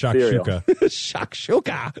 I had shakshuka.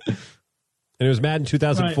 Shakshuka. And it was Madden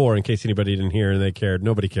 2004, in case anybody didn't hear and they cared.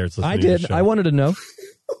 Nobody cares. I did. I wanted to know.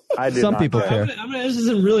 I do Some not people care. I'm gonna this is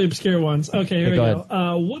some really obscure ones. Okay, here we go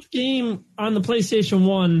go. What game on the PlayStation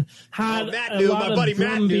 1 had a lot of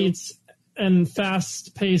drum beats and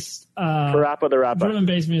fast-paced Parappa the Rappa. drum and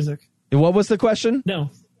bass music? What was the question? No.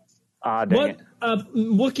 Dang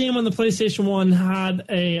What game on the PlayStation 1 had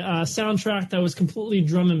a soundtrack that was completely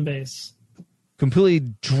drum and bass?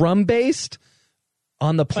 Completely drum-based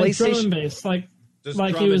on the Like drum PlayStation? and bass, like Just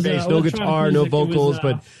like drum it was and bass, no electronic guitar, no music. It was, vocals,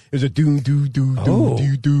 but it was a do do do do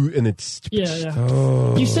do do, and it's yeah.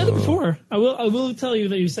 Oh. You said it before. I will tell you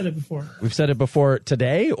that you said it before. We've said it before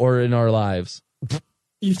today or in our lives?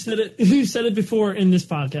 You said it. You said it before in this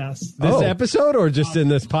podcast. This episode or just in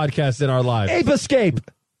this podcast in our lives? Ape Escape.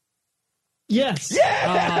 Yes.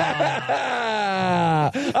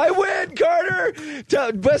 Yeah! I win, Carter!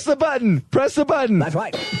 Press the button. Press the button. That's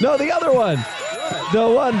right. No, the other one.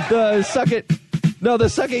 The suck it. No, the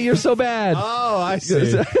suck it, you're so bad. Oh, I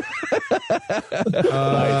see.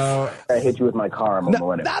 I hit you with my car. I'm a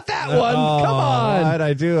millennial. Not that one. Come on. What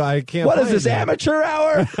I do? I can't. What is play this, that. amateur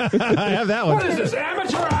hour? I have that one. What is this,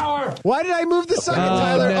 amateur hour? Why did I move the suck it,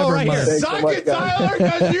 Tyler? never Right mind. here. Thanks so Suck much, it, guys. Tyler,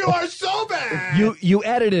 because you are so bad. You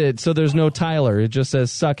edited it, so there's no Tyler. It just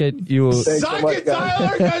says suck it. You Thanks so Suck much, it, guys.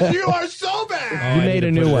 Tyler, because you are so bad. you made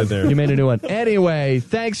a new one. You made a new one. Anyway,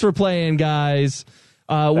 thanks for playing, guys.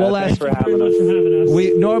 We'll Thanks ask. for Very having much us. for having us.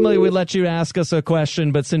 We normally we let you ask us a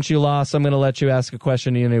question, but since you lost, I'm going to let you ask a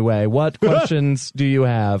question anyway. What questions do you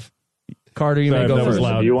have? Carter, you Sorry, may go that was first.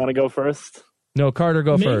 loud. Do you want to go first? No, Carter,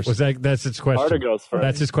 go Me? first. Was that's his question? Carter goes first.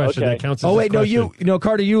 That's his question. Okay. That counts as Oh his wait, no, question.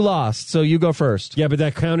 Carter, you lost, so you go first. Yeah, but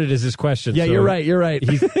that counted as his question. Yeah, so you're right. You're right.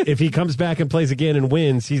 If he comes back and plays again and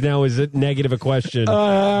wins, he's now is it negative a question.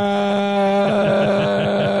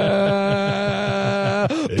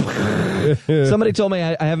 Somebody told me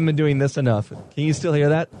I haven't been doing this enough. Can you still hear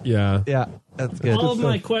that? Yeah. Yeah, that's good. All of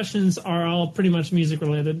my questions are all pretty much music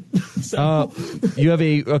related. So You have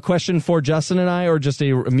a question for Justin and I, or just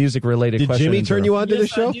a music related Did question? Jimmy turn you on to the yes,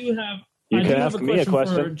 show? I do have. You I can do have ask me a for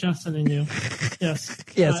question. Justin and you. Yes.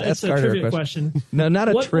 Yes, it's ask a Carter a trivia question. question. No, not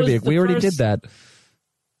a What was trivia. the We already first- did that.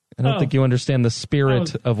 I don't Oh. think you understand the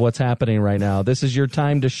spirit of what's happening right now. This is your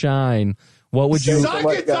time to shine. What would you? Suck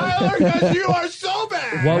it, Tyler, because you are so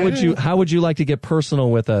bad. What would you? How would you like to get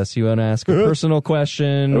personal with us? You want to ask a personal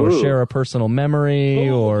question, or Ooh. share a personal memory,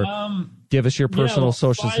 or give us your personal Yeah,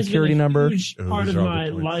 social Sly's been security a number? Huge part of my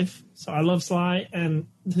life. So I love Sly, and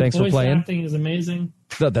his Thanks for voice playing. acting is amazing.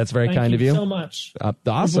 That's very Thank kind of you. so much.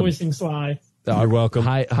 Awesome. For voicing Sly. You're welcome.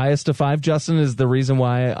 Highest of 5. Justin is the reason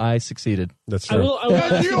why I succeeded. That's I true.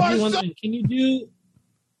 will do one thing. Can you do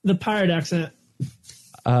the pirate accent?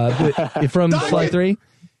 From Sly 3.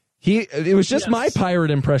 It was just my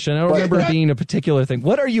pirate impression. I don't remember it being a particular thing.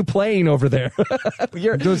 What are you playing over there?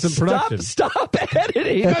 You're doing some production. Stop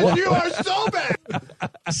editing. Because you are so bad.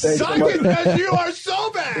 Suck it, because you are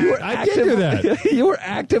so bad. I did do that. You were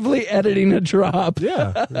actively editing a drop.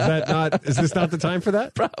 Yeah. Is this not the time for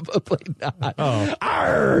that? Probably not. Oh.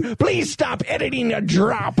 Arr, please stop editing a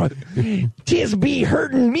drop. 'Tis be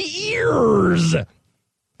hurting me ears.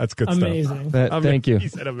 That's good Amazing. stuff. Thank you. He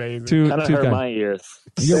said amazing. Kind of hurt my ears.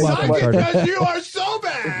 You're welcome, Suck it, Carter. because you are so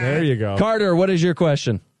bad. There you go. Carter, what is your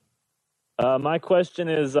question? My question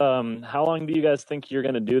is, how long do you guys think you're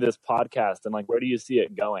going to do this podcast, and like, where do you see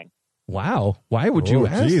it going? Wow. Why would you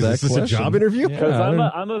ask geez, that is this question? a job interview? Because Yeah,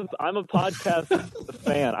 I'm a podcast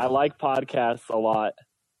fan. I like podcasts a lot.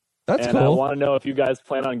 That's and I cool. want to know if you guys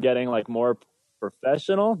plan on getting like more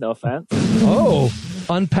professional. No offense. Oh,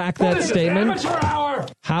 unpack that statement. Amateur hour.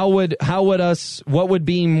 What would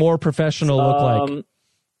being more professional look like?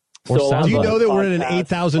 Or so sound Do you like? know that we're in an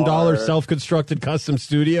Podcasts $8,000 are- self-constructed custom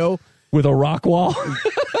studio? With a rock wall?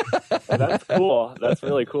 That's cool. That's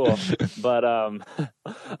really cool. But a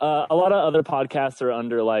lot of other podcasts are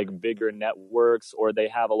under like bigger networks, or they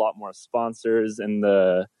have a lot more sponsors, and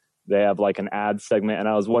they have like an ad segment. And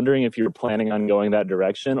I was wondering if you're planning on going that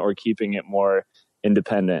direction or keeping it more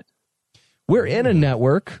independent. We're in a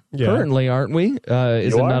network currently, aren't we?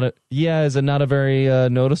 Is it not a very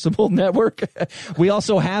noticeable network? We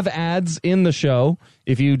also have ads in the show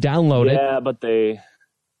if you download it. Yeah, but they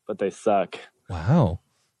suck. Wow.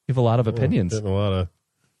 You have a lot of opinions. Getting a lot of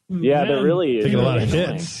Yeah, there really is. taking a lot of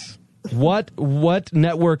Annoying. hits. What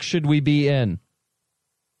network should we be in?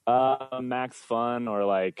 Max Fun or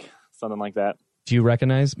like something like that. Do you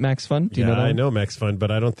recognize Max Fun? Do you know that? I know Max Fun,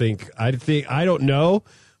 but I don't know,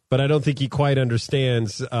 but I don't think he quite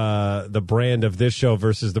understands the brand of this show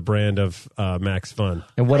versus the brand of Max Fun.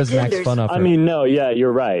 And what does Max Fun offer? I mean, no, yeah,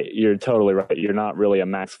 you're right. You're totally right. You're not really a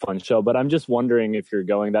Max Fun show, but I'm just wondering if you're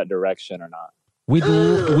going that direction or not.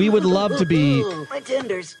 We would love to be My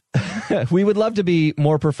tenders. we would love to be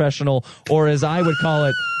more professional, or as I would call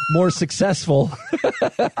it, more successful.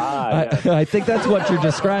 I think that's what you're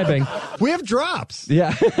describing. We have drops.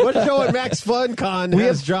 Yeah. What show at Max Fun Con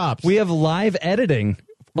has drops? We have live editing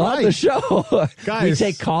on the show. Guys. We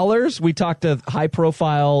take callers. We talk to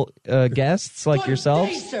high-profile guests like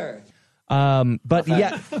yourselves. But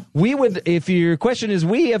yeah, we would, if your question is,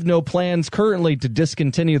 we have no plans currently to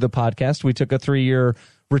discontinue the podcast. We took a 3-year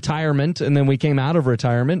retirement and then we came out of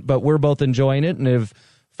retirement, but we're both enjoying it and have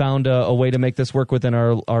found a way to make this work within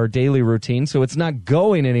our daily routine. So it's not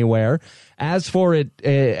going anywhere. As for it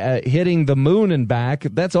hitting the moon and back,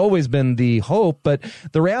 that's always been the hope. But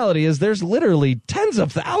the reality is there's literally tens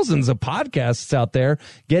of thousands of podcasts out there.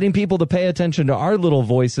 Getting people to pay attention to our little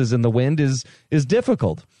voices in the wind is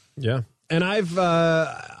difficult. Yeah. And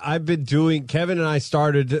I've been doing, Kevin and I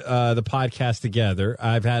started the podcast together.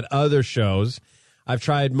 I've had other shows. I've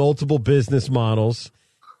tried multiple business models,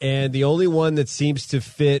 and the only one that seems to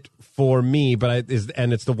fit for me,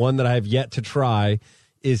 and it's the one that I have yet to try,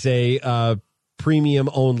 is a premium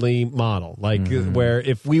only model. Like where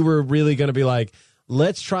if we were really going to be like,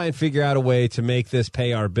 let's try and figure out a way to make this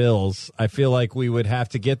pay our bills, I feel like we would have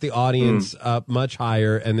to get the audience up much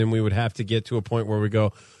higher, and then we would have to get to a point where we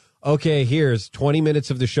go, okay, here's 20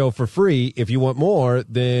 minutes of the show for free. If you want more,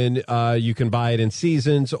 then you can buy it in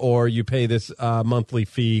seasons, or you pay this monthly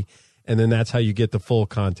fee, and then that's how you get the full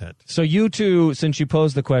content. So you two, since you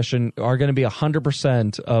posed the question, are going to be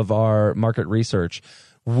 100% of our market research.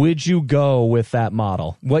 Would you go with that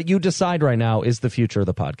model? What you decide right now is the future of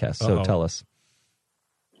the podcast. So tell us.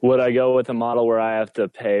 Would I go with a model where I have to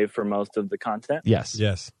pay for most of the content? Yes.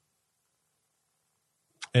 Yes.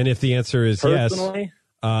 And if the answer is Personally? yes,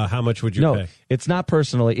 how much would you pay? It's not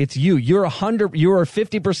personally. It's you. You're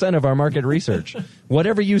 50% of our market research.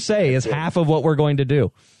 Whatever you say is half of what we're going to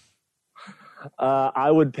do.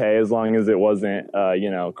 I would pay as long as it wasn't,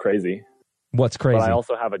 crazy. What's crazy? But I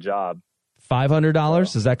also have a job.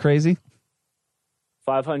 $500? Is that crazy?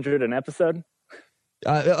 $500 an episode?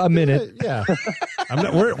 A minute. Yeah.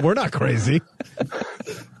 We're not crazy.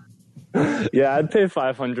 Yeah, I'd pay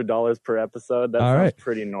 $500 per episode. That All sounds right.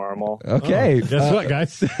 pretty normal. Okay. Guess what,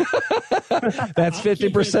 guys? That's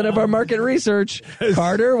 50% of our market research.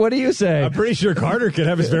 Carter, what do you say? I'm pretty sure Carter could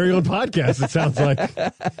have his very own podcast, it sounds like.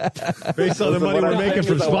 Based on the money we're making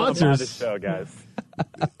from sponsors. Show, guys.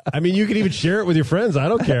 I mean, you can even share it with your friends. I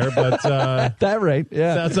don't care, but that right?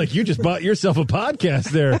 Yeah, sounds like you just bought yourself a podcast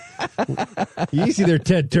there. Easy there,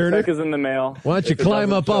 Ted Turner. Check is in the mail. Why don't you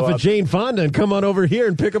climb up off of Jane Fonda and come on over here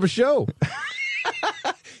and pick up a show?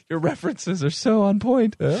 Your references are so on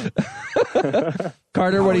point. Yeah.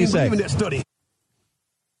 Carter, what do you say?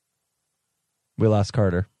 We lost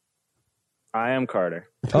Carter. I am Carter.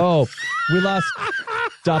 Oh, we lost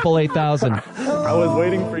Doppel 8000. I was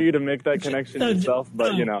waiting for you to make that connection yourself,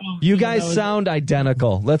 but You guys sound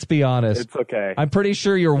identical. Let's be honest. It's okay. I'm pretty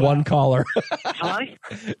sure you're one caller.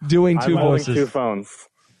 Doing two I'm voices. Two phones.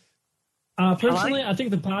 Personally, I think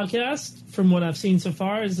the podcast, from what I've seen so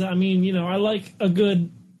far, is, I like a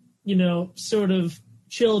good, sort of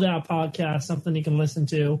chilled out podcast, something you can listen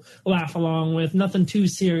to, laugh along with, nothing too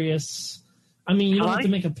serious. You don't have to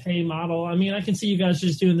make a pay model. I can see you guys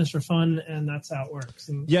just doing this for fun, and that's how it works.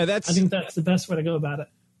 And yeah, I think that's the best way to go about it.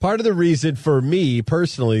 Part of the reason for me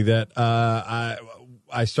personally that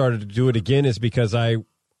I started to do it again is because I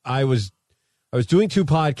was doing two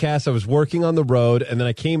podcasts. I was working on the road, and then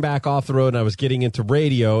I came back off the road, and I was getting into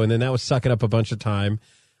radio, and then that was sucking up a bunch of time.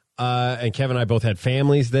 And Kevin and I both had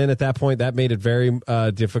families then at that point. That made it very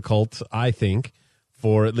difficult, I think,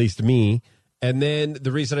 for at least me. And then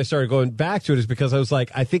the reason I started going back to it is because I was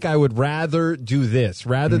like, I think I would rather do this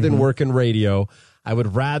rather than work in radio. I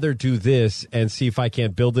would rather do this and see if I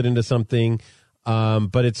can't build it into something.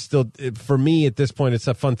 But it's still, for me at this point, it's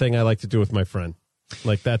a fun thing I like to do with my friend.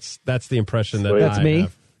 Like that's the impression that that's I me,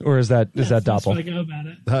 have. Or is that Doppel? Way to go about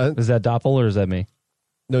it. Is that Doppel or is that me?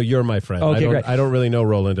 No, you're my friend. Okay, great. I don't really know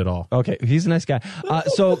Roland at all. Okay, he's a nice guy.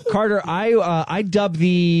 So Carter, I dub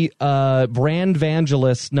the brand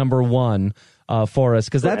evangelist #1 for us,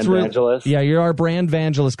 because that's really, yeah, you're our brand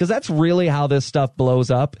evangelist, because that's really how this stuff blows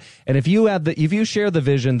up. And if you share the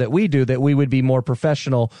vision that we do, that we would be more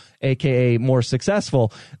professional, aka more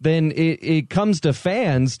successful, then it comes to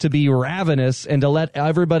fans to be ravenous and to let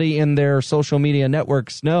everybody in their social media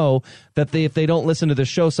networks know that if they don't listen to the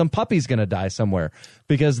show, some puppy's going to die somewhere,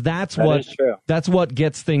 because that's what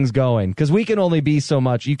gets things going. Because we can only be so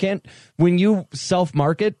much. You can't, when you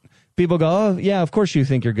self-market, people go, oh, yeah, of course you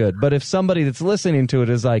think you're good. But if somebody that's listening to it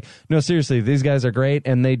is like, no, seriously, these guys are great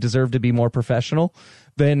and they deserve to be more professional,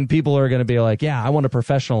 then people are going to be like, yeah, I want to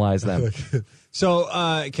professionalize them. So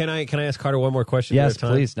can I ask Carter one more question? Yes,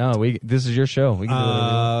 please. No, this is your show. We can do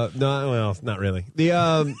whatever. No, well, not really.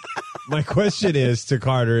 The my question is to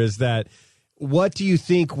Carter is that what do you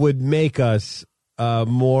think would make us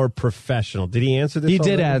more professional? Did he answer this? He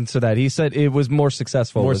already? did answer that. He said it was more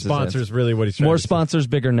successful. More was his sponsors, answer. really what he's trying more to say. sponsors,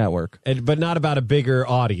 bigger network. But not about a bigger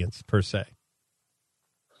audience, per se.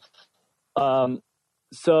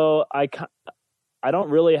 So I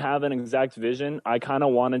don't really have an exact vision. I kind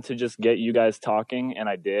of wanted to just get you guys talking, and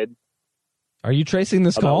I did. Are you tracing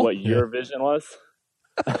this about call? what your vision was?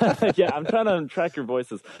 Yeah, I'm trying to track your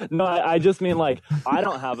voices. No, I just mean like I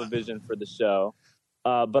don't have a vision for the show,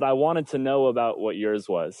 but I wanted to know about what yours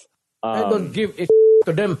was. I don't give a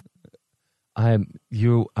to them.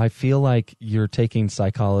 I feel like you're taking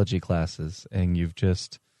psychology classes and you've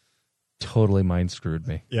just totally mind screwed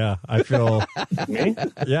me. Yeah, I feel. Me?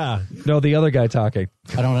 Yeah. No, the other guy talking.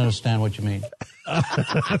 I don't understand what you mean.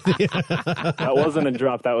 That wasn't a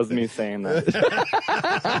drop. That was me saying that.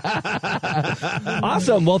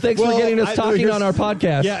 Awesome. Well, thanks for getting us talking on our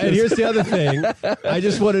podcast. Yeah, and here's the other thing. I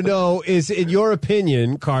just want to know is, in your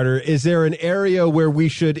opinion, Carter, is there an area where we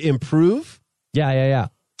should improve? Yeah.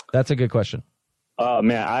 That's a good question.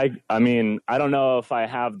 Man, I mean, I don't know if I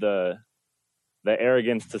have the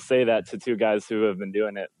arrogance to say that to two guys who have been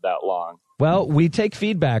doing it that long. Well, we take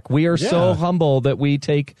feedback. We are so humble that we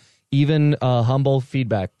take even humble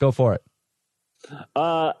feedback. Go for it.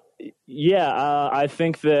 I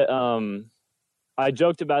think that I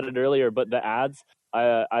joked about it earlier, but the ads,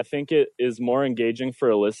 I think it is more engaging for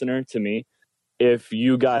a listener to me if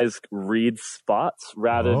you guys read spots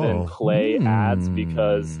rather than play ads,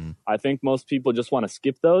 because I think most people just want to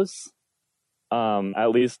skip those. At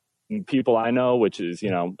least people I know, which is,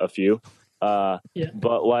 a few.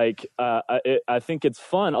 But like, I think it's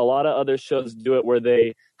fun. A lot of other shows do it where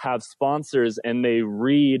they have sponsors and they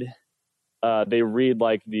read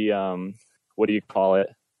like the, what do you call it?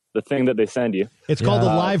 The thing that they send you. It's called a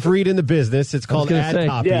live read in the business. It's called ad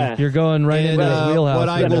copy. Yeah. You're going right into his wheelhouse. What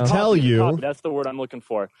I will tell you, that's the word I'm looking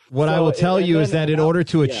for. What I will tell you is that in order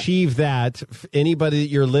to achieve that, anybody that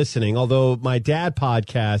you're listening, although my dad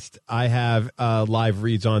podcast, I have live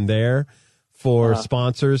reads on there for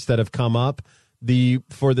sponsors that have come up.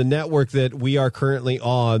 For the network that we are currently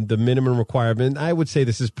on, the minimum requirement, I would say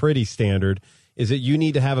this is pretty standard, is that you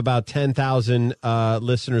need to have about 10,000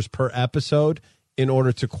 listeners per episode in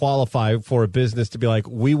order to qualify for a business to be like,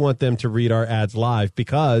 we want them to read our ads live,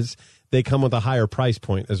 because they come with a higher price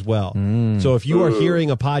point as well. So if you are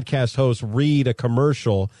hearing a podcast host read a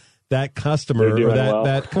commercial, that customer or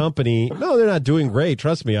that company, no, they're not doing great.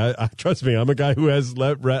 Trust me. Trust me. I'm a guy who has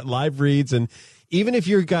live reads. And even if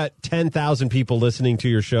you've got 10,000 people listening to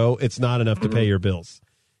your show, it's not enough to pay your bills.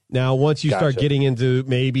 Now, once you start getting into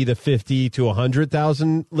maybe the 50 to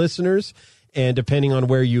 100,000 listeners, and depending on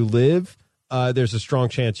where you live, there's a strong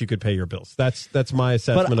chance you could pay your bills. That's my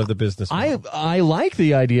assessment of the business model. I like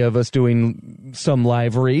the idea of us doing some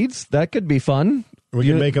live reads. That could be fun. We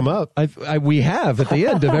can make them up. We have at the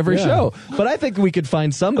end of every show. But I think we could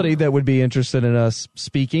find somebody that would be interested in us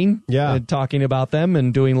speaking and talking about them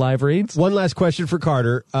and doing live reads. One last question for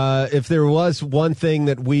Carter. If there was one thing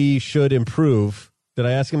that we should improve, did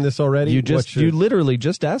I ask him this already? You literally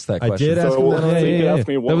just asked that question. I did ask him that already. You asked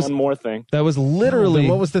me one more thing. That was literally...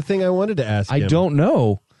 What was the thing I wanted to ask him? I don't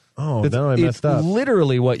know. Oh, no, I messed up. It's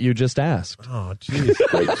literally what you just asked. Oh, jeez.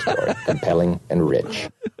 Great story. Compelling and rich.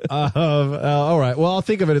 All right. Well, I'll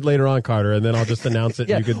think of it later on, Carter, and then I'll just announce it.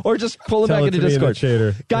 And you could or just pull it back into Discord.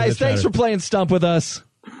 Guys, thanks for playing Stump with us.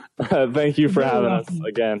 Thank you for having us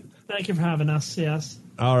again. Thank you for having us, yes.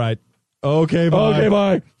 All right. Okay, bye. Okay,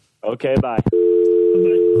 bye. Okay, bye.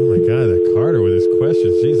 Oh, my God, that Carter with his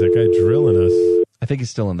questions. Jeez, that guy drilling us. I think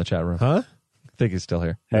he's still in the chat room. Huh? I think he's still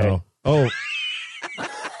here. No. Oh.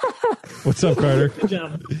 What's up, Carter? Good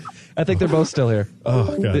job. I think they're both still here. Oh,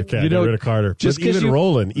 God, I can't get rid of Carter.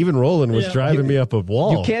 Even Roland was driving me up a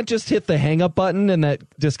wall. You can't just hit the hang up button and that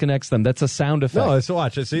disconnects them. That's a sound effect. No, let's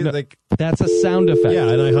watch it. See, that's a sound effect. Yeah,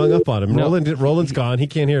 and I hung up on him. No. Roland's gone. He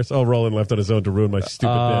can't hear us. Oh, Roland left on his own to ruin my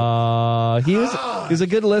stupid bit. He's a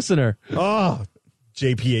good listener. Oh,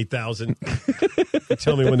 JP 8000.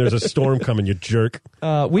 Tell me when there's a storm coming, you jerk.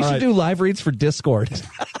 We should do live reads for Discord.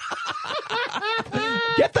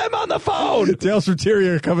 Get them on the phone. Tales from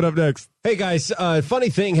Tyria coming up next. Hey, guys, funny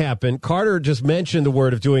thing happened. Carter just mentioned the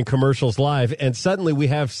word of doing commercials live, and suddenly we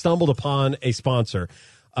have stumbled upon a sponsor.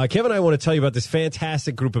 Kevin and I want to tell you about this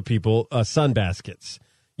fantastic group of people, Sun Baskets.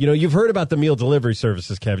 you've heard about the meal delivery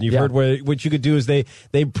services, Kevin. You've heard what you could do is they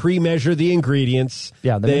pre-measure the ingredients.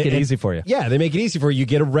 Yeah, they make it easy for you. Yeah, they make it easy for you. You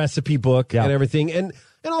get a recipe book and everything.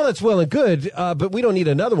 And all that's well and good, but we don't need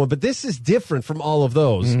another one. But this is different from all of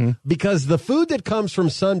those because the food that comes from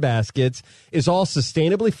Sunbaskets is all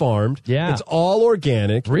sustainably farmed. Yeah. It's all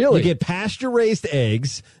organic. Really? You get pasture-raised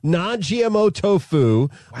eggs, non-GMO tofu,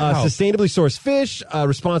 sustainably sourced fish,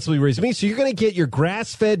 responsibly raised meat. So you're going to get your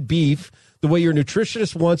grass-fed beef the way your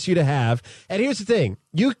nutritionist wants you to have. And here's the thing.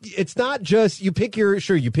 It's not just you pick your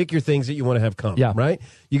things that you want to have come, right?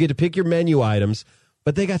 You get to pick your menu items,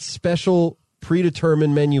 but they got special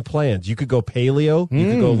predetermined menu plans. You could go paleo,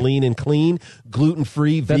 you could go lean and clean,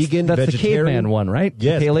 gluten-free, vegan, that's vegetarian. the caveman one, right?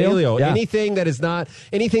 Yes, paleo. Yeah. Anything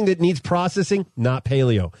that needs processing, not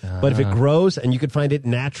paleo. But if it grows and you could find it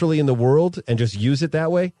naturally in the world and just use it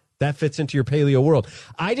that way, that fits into your paleo world.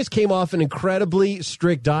 I just came off an incredibly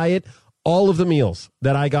strict diet. All of the meals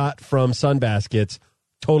that I got from Sunbaskets,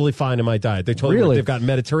 totally fine in my diet. They totally work. They've got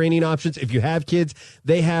Mediterranean options. If you have kids,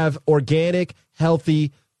 they have organic,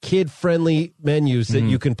 healthy, kid-friendly menus that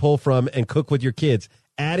you can pull from and cook with your kids.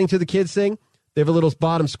 Adding to the kids thing, they have a little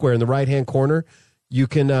bottom square in the right-hand corner. You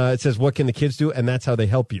can it says, what can the kids do? And that's how they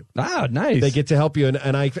help you. Ah, nice. They get to help you.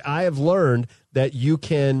 And I have learned that you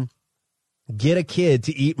can get a kid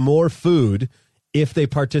to eat more food if they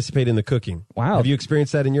participate in the cooking. Wow. Have you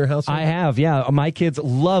experienced that in your household? I have, yeah. My kids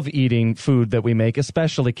love eating food that we make,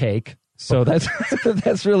 especially cake. So that's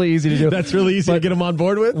really easy to do. That's really easy to get them on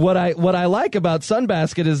board with. What I like about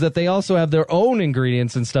Sunbasket is that they also have their own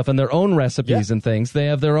ingredients and stuff and their own recipes and things. They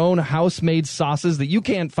have their own house-made sauces that you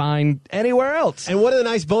can't find anywhere else. And one of the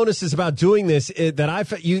nice bonuses about doing this is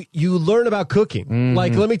that you learn about cooking.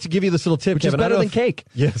 Like, let me give you this little tip, which Kevin. is better than cake.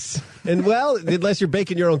 Yes. And well, unless you're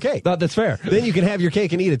baking your own cake. That's fair. Then you can have your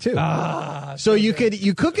cake and eat it too. So you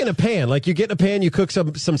cook in a pan. Like you get in a pan, you cook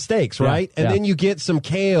some steaks, right? And then you get some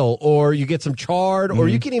kale or you get some chard or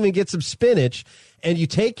you can even get some spinach. And you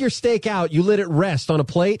take your steak out, you let it rest on a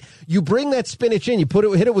plate. You bring that spinach in,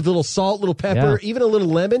 hit it with a little salt, little pepper, even a little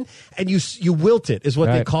lemon, and you wilt it, is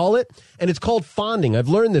what they call it. And it's called fonding. I've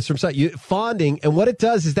learned this from fonding, and what it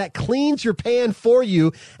does is that cleans your pan for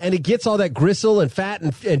you, and it gets all that gristle and fat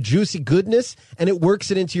and juicy goodness, and it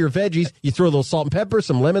works it into your veggies. You throw a little salt and pepper,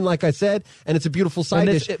 some lemon, like I said, and it's a beautiful side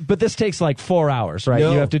dish. But this takes like 4 hours, right?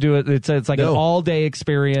 No. You have to do it. It's like an all-day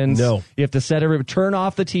experience. No. You have to turn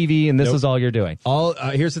off the TV, and this is all you're doing.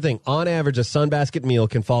 Here's the thing. On average, a Sunbasket meal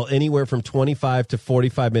can fall anywhere from 25 to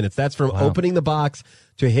 45 minutes. That's from opening the box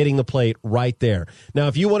to hitting the plate right there. Now,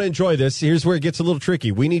 if you want to enjoy this, here's where it gets a little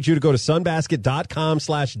tricky. We need you to go to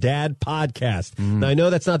sunbasket.com/dadpodcast. Now, I know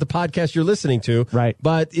that's not the podcast you're listening to, right?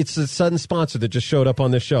 But it's a sudden sponsor that just showed up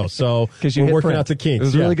on this show. So we're working out the kinks. It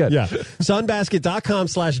was really good. Yeah.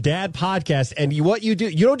 Sunbasket.com/dadpodcast. And what you do,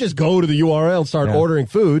 you don't just go to the URL and start ordering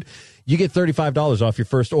food. You get $35 off your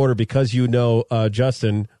first order because you know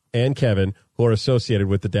Justin and Kevin, who are associated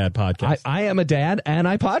with the Dad Podcast. I am a dad and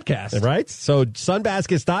I podcast. Right? So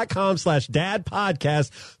sunbaskets.com/dadpodcast,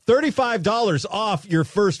 $35 off your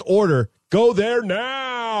first order. Go there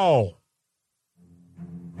now.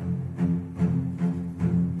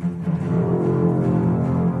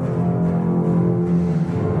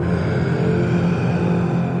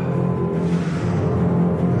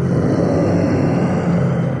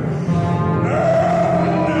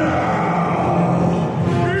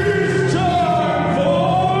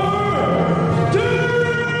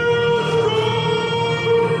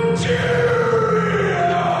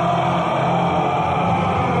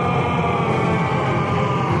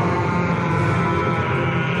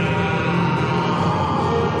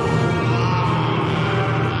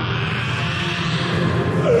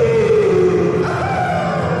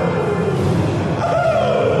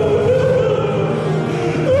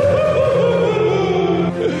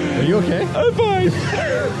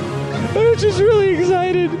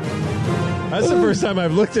 First time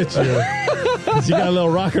I've looked at you. Because you got a little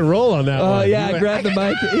rock and roll on that one. Oh, yeah, I grabbed the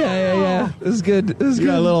mic. Yeah. It was good. You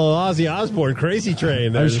got a little Ozzy Osbourne crazy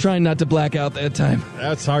train. I was trying not to black out that time.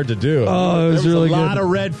 That's hard to do. Oh, it was really good. There was a lot of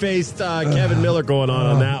red-faced Kevin Miller going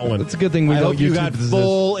on that one. It's a good thing we don't hope you got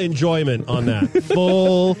full enjoyment on that.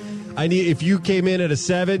 Full... if you came in at a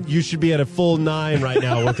 7, you should be at a full 9 right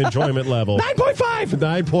now with enjoyment level.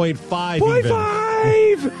 9.5! 9.5 even.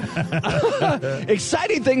 Dave!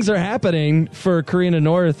 Exciting things are happening for Karina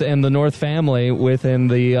North and the North family within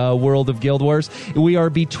the world of Guild Wars. We are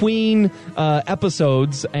between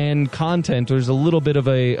episodes and content. There's a little bit of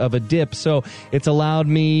a dip, so it's allowed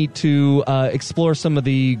me to explore some of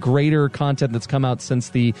the greater content that's come out since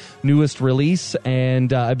the newest release,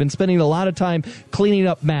 and I've been spending a lot of time cleaning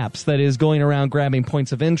up maps, that is going around grabbing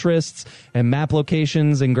points of interests and map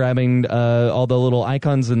locations and grabbing all the little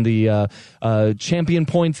icons and the champion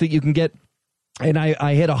points that you can get. And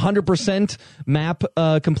I hit 100% map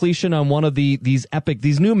completion on one of these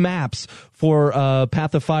new maps for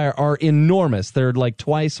Path of Fire are enormous. They're like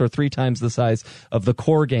twice or three times the size of the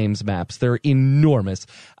core games maps. They're enormous.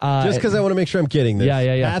 Just because I want to make sure I'm getting this.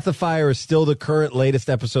 Yeah. Path of Fire is still the current latest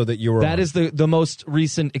episode that you were on. That is the most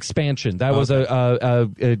recent expansion. That was a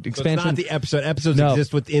expansion. So it's not the episode. Episodes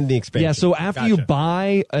exist within the expansion. Yeah, so after you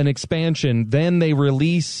buy an expansion, then they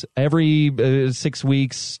release every 6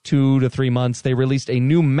 weeks, 2 to 3 months, they released a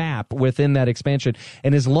new map within that expansion.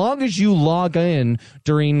 And as long as you log in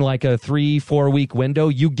during like a 3-4 week window,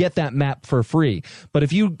 you get that map for free. But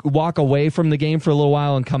if you walk away from the game for a little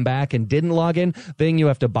while and come back and didn't log in, then you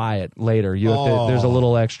have to buy it later. You have to, there's a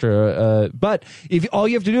little extra. But if all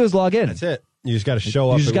you have to do is log in. That's it. You just got to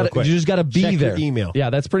show up. You just got to be Check there. Your email.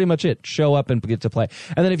 Yeah, that's pretty much it. Show up and get to play.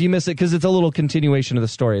 And then if you miss it, because it's a little continuation of the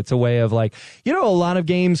story, it's a way of like, a lot of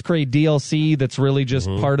games create DLC that's really just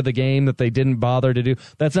part of the game that they didn't bother to do.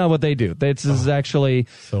 That's not what they do. This is actually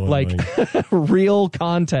like real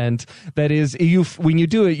content that is, when you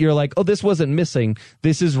do it, you're like, oh, this wasn't missing.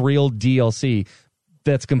 This is real DLC.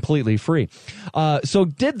 That's completely free. So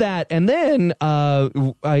did that, and then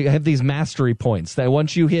I have these mastery points that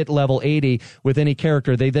once you hit level 80 with any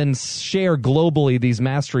character, they then share globally these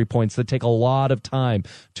mastery points that take a lot of time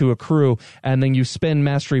to accrue, and then you spend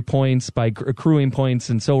mastery points by accruing points.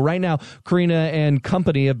 And so right now, Karina and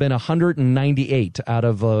company have been 198 out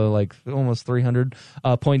of like almost 300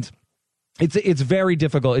 points. It's very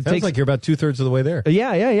difficult. It Sounds like you're about 2/3 of the way there.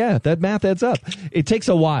 Yeah. That math adds up. It takes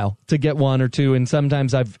a while to get one or two, and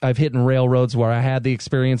sometimes I've hit in railroads where I had the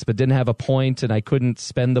experience but didn't have a point, and I couldn't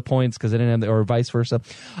spend the points because I didn't have, or vice versa.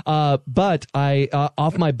 But I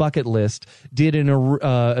off my bucket list did an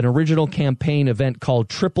original campaign event called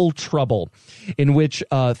Triple Trouble, in which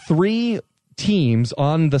 3 teams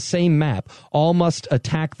on the same map all must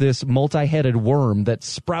attack this multi-headed worm that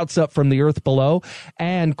sprouts up from the earth below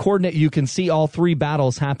and coordinate. You can see all 3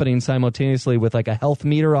 battles happening simultaneously with like a health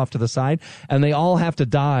meter off to the side, and they all have to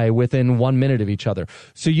die within 1 minute of each other.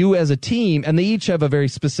 So you as a team, and they each have a very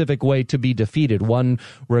specific way to be defeated. One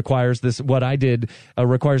requires this, what I did,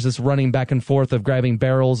 requires this running back and forth of grabbing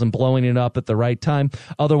barrels and blowing it up at the right time.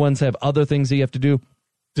 Other ones have other things that you have to do.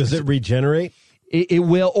 Does it regenerate? It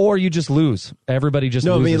will, or you just lose. Everybody just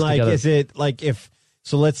loses. No, I mean, like, together. is it like if,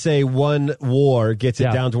 so let's say one war gets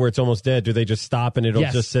it down to where it's almost dead, do they just stop and it'll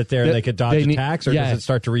just sit there and they could dodge attacks, or does it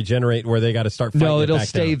start to regenerate where they got to start fighting? No, it'll back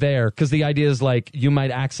stay down? there, because the idea is like you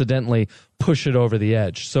might accidentally push it over the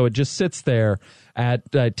edge. So it just sits there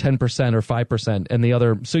at 10% or 5%, and the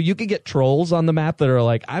other, so you can get trolls on the map that are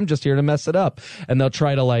like, I'm just here to mess it up, and they'll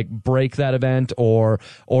try to like break that event or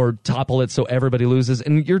topple it so everybody loses.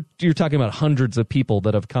 And you're talking about hundreds of people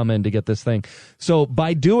that have come in to get this thing. So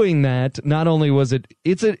by doing that, not only was it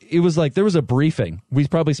was like there was a briefing. We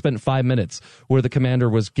probably spent 5 minutes where the commander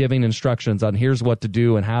was giving instructions on here's what to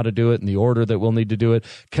do and how to do it and the order that we'll need to do it,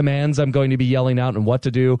 commands I'm going to be yelling out and what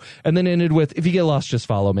to do, and then ended with, if you get lost, just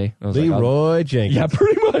follow me. I was Leroy Jenkins. Yeah,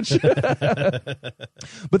 pretty much.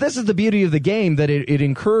 But this is the beauty of the game, that it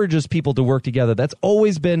encourages people to work together. That's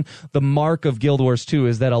always been the mark of Guild Wars 2,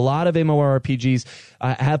 is that a lot of MMORPGs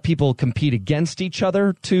have people compete against each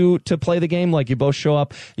other to play the game. Like you both show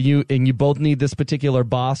up, you both need this particular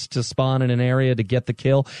boss to spawn in an area to get the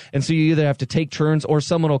kill. And so you either have to take turns, or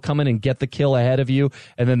someone will come in and get the kill ahead of you,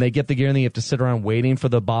 and then they get the gear, and then you have to sit around waiting for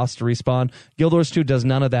the boss to respawn. Guild Wars 2 does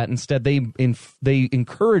none of that. Instead, they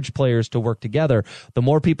encourage players to work together. The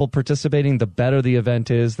more people participating, the better the event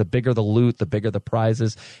is, the bigger the loot, the bigger the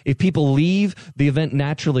prizes. If people leave, the event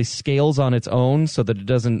naturally scales on its own so that it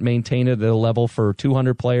doesn't maintain it at a level for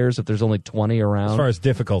 200 players if there's only 20 around. As far as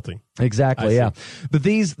difficulty. Exactly, yeah. But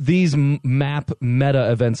these map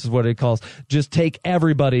meta events is what it calls, just take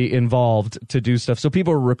everybody involved to do stuff. So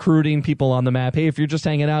people are recruiting people on the map. Hey, if you're just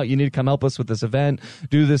hanging out, you need to come help us with this event,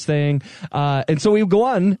 do this thing. And so we go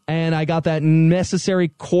on, and I got that necessary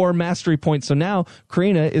core mastery point. So now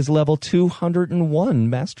Karina is level 201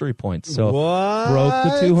 mastery points. So broke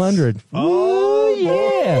the 200. Oh,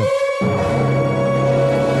 yeah.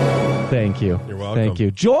 Thank Thank you. You're welcome. Thank you.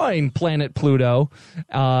 Join Planet Pluto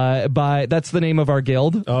that's the name of our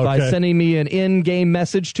guild, by sending me an in-game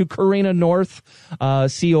message to Karina North, Corina.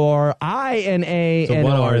 So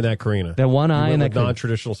one R in that Karina. The one I in that Karina.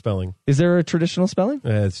 Non-traditional spelling. Is there a traditional spelling?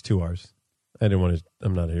 It's 2 R's. I didn't want to.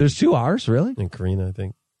 I'm not here. There's 2 R's, really? In Karina, I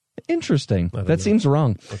think. Interesting. That know. Seems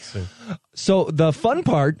wrong. Let's see. So the fun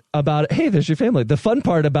part about it, hey, there's your family. The fun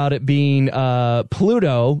part about it being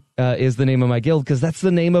Pluto is the name of my guild, because that's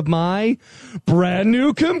the name of my brand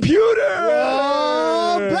new computer.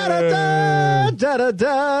 Oh,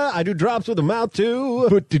 da-da-da. I do drops with a mouth too.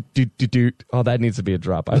 Oh, that needs to be a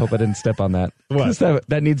drop. I hope I didn't step on that. What?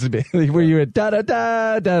 That needs to be where you at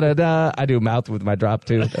da-da-da, da-da-da. I do mouth with my drop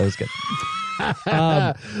too. That was good.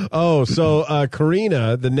 So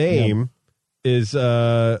Karina, the name is 2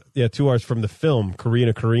 R's from the film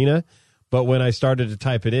Karina. But when I started to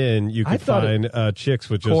type it in, you could find chicks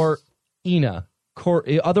with just Corina.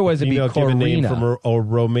 Otherwise, it'd be Corina. Give a name from a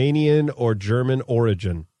Romanian or German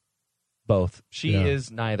origin. Both. She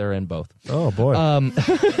is neither and both. Oh boy. And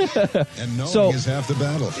knowing is half the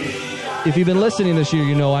battle. If you've been listening this year,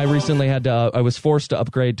 you know I recently I was forced to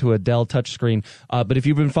upgrade to a Dell touchscreen. But if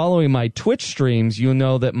you've been following my Twitch streams, you'll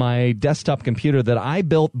know that my desktop computer that I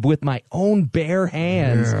built with my own bare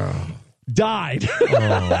hands died.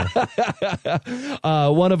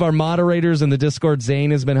 One of our moderators in the Discord,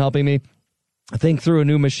 Zane, has been helping me think through a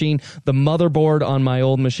new machine. The motherboard on my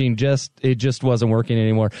old machine just wasn't working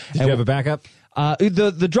anymore. Did you have a backup?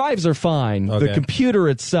 The drives are fine. Okay. The computer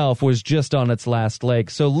itself was just on its last leg.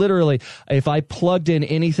 So literally, if I plugged in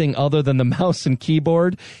anything other than the mouse and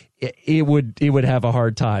keyboard, it would have a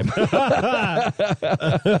hard time.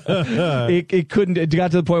 It couldn't. It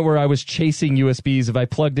got to the point where I was chasing USBs. If I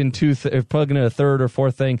plugged in a third or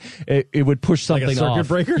fourth thing, it would push something like a circuit off.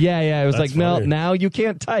 breaker? Yeah. It was That's like, funny. no, now you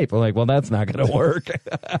can't type. I'm like, well, that's not going to work.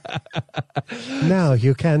 Now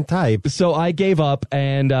you can type. So I gave up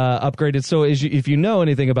and upgraded. So if you know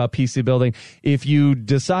anything about PC building, if you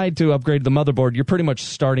decide to upgrade the motherboard, you're pretty much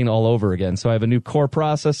starting all over again. So I have a new core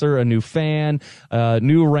processor, a new fan,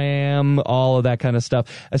 new RAM, all of that kind of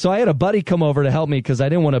stuff. And so I had a buddy come over to help me because I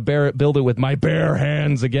didn't want to build it with my bare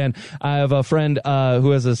hands again. I have a friend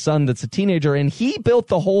who has a son that's a teenager, and he built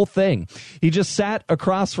the whole thing. He just sat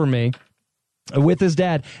across from me with his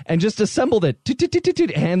dad and just assembled it.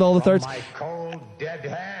 Hand all the thirds. My cold dead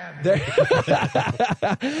hand.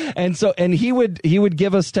 and he would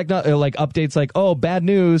give us like updates like, oh, bad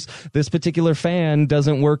news, this particular fan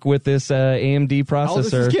doesn't work with this AMD processor. How old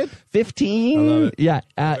is this kid? 15. I love it. Yeah,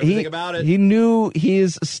 Everything about it. He knew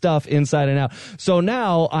his stuff inside and out. So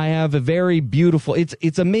now I have a very beautiful.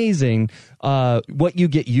 It's amazing what you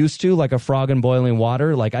get used to, like a frog in boiling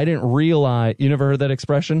water. Like I didn't realize. You never heard that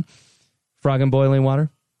expression? Frog in boiling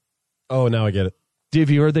water? Oh, now I get it. Have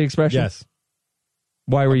you heard the expression? Yes.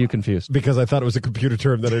 Why were you confused? Because I thought it was a computer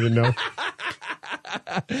term that I didn't know.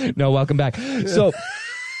 No, welcome back. So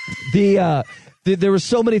there were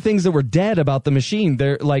so many things that were dead about the machine.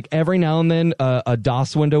 There, like every now and then, a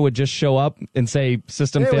DOS window would just show up and say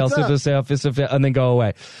 "System failed," and then go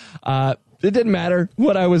away. It didn't matter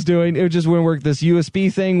what I was doing; it just wouldn't work. This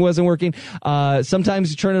USB thing wasn't working. Sometimes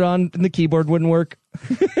you turn it on and the keyboard wouldn't work.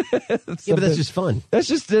 Yeah, but that's just fun. That's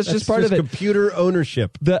just part of it. Computer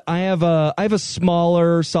ownership. I have a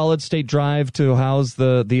smaller solid state drive to house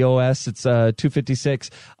the OS. It's 256.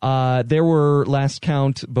 There were, last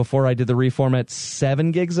count before I did the reformat,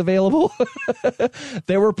 7 gigs available.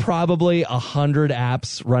 There were probably 100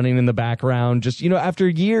 apps running in the background. Just, after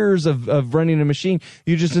years of running a machine,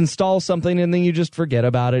 you just install something and then you just forget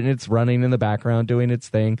about it and it's running in the background doing its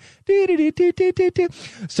thing.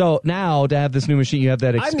 So now to have this new machine, you have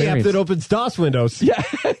that experience. I'm the app that opens DOS windows. Yeah.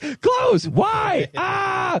 Close. Why?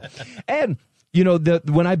 And,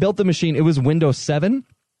 when I built the machine, it was Windows 7.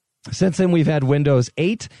 Since then, we've had Windows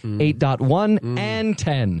 8, 8.1, and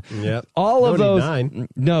 10. Yep. All of those. 9.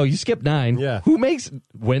 No, you skipped 9. Yeah.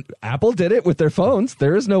 Apple did it with their phones.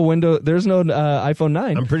 There is no iPhone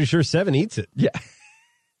 9. I'm pretty sure 7 eats it. Yeah.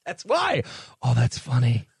 That's why. Oh, that's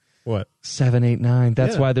funny. What? 7, 8, 9.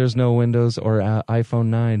 That's Yeah. why there's no Windows or iPhone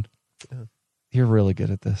 9. Yeah. You're really good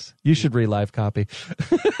at this. You should read live copy.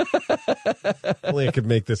 Only I could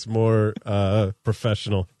make this more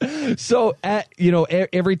professional. So,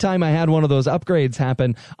 every time I had one of those upgrades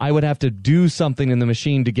happen, I would have to do something in the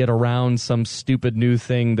machine to get around some stupid new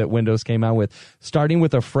thing that Windows came out with. Starting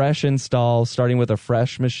with a fresh install, starting with a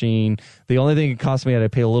fresh machine. The only thing it cost me, I had to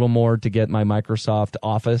pay a little more to get my Microsoft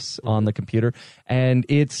Office on the computer. And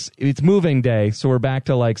it's moving day, so we're back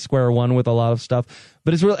to like square one with a lot of stuff.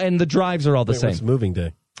 But it's real, and the drives are all the same. What's moving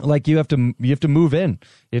day? Like you have to move in.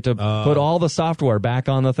 You have to put all the software back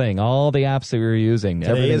on the thing, all the apps that you're using.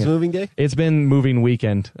 Today is moving day? It's been moving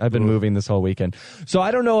weekend. I've been moving this whole weekend. So I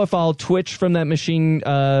don't know if I'll Twitch from that machine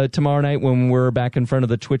tomorrow night when we're back in front of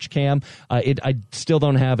the Twitch cam. I still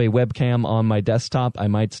don't have a webcam on my desktop. I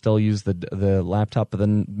might still use the laptop, but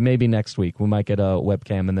then maybe next week we might get a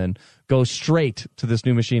webcam and then go straight to this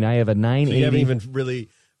new machine. I have a 980. So you haven't even really,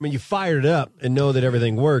 I mean, you fired it up and know that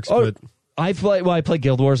everything works, but... I play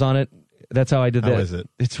Guild Wars on it. That's how I did that. How is it?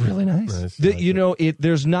 It's really nice.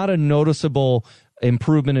 There's not a noticeable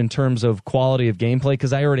improvement in terms of quality of gameplay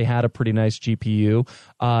because I already had a pretty nice GPU.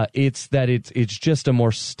 It's just a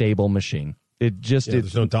more stable machine.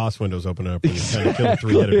 There's no DOS windows open up and trying to kill a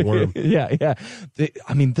 3-headed worm. Yeah.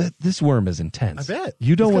 This worm is intense. I bet.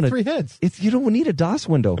 You don't want 3 heads. You don't need a DOS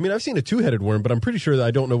window. I mean, I've seen a 2-headed worm, but I'm pretty sure that I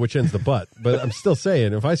don't know which end's the butt. But I'm still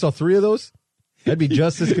saying, if I saw 3 of those, I'd be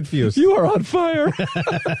just as confused. You are on fire.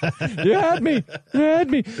 You had me.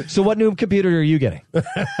 So what new computer are you getting?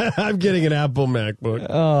 I'm getting an Apple MacBook.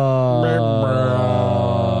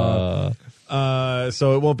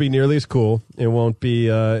 So it won't be nearly as cool. It won't be,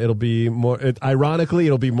 it'll be more, ironically,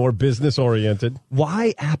 it'll be more business oriented.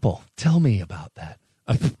 Why Apple? Tell me about that.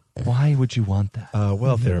 Why would you want that?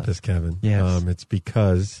 Therapist Kevin. Yes. It's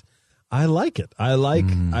because I like it. I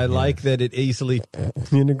like that it easily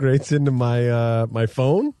integrates into my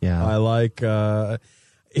phone. Yeah. I like.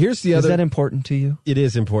 Here's the other. Is that important to you? It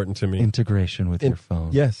is important to me. Integration with your phone.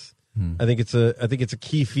 Yes. I think it's a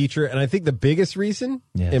key feature, and I think the biggest reason,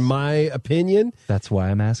 in my opinion, that's why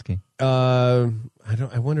I'm asking. I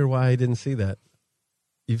wonder why I didn't see that.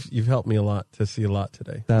 You've helped me a lot to see a lot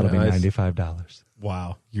today. That'll be $95.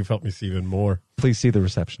 Wow, you've helped me see even more. Please see the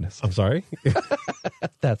receptionist. I'm sorry.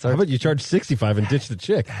 That's our. How about you charge $65 and ditch the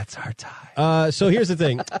chick? That's our time. So here's the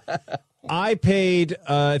thing. I paid,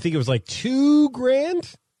 I think it was like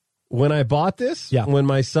 $2,000 when I bought this. Yeah. When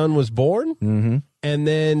my son was born. Mm-hmm. And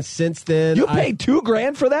then since then, you paid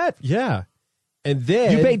 $2,000 for that? Yeah. And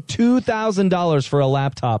then you paid $2,000 for a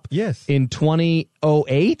laptop. Yes. In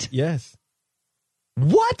 2008. Yes.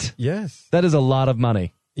 What? Yes. That is a lot of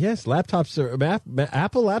money. Yes, laptops are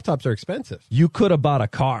Apple laptops are expensive. You could have bought a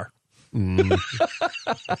car. Mm.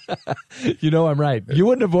 You know I'm right. You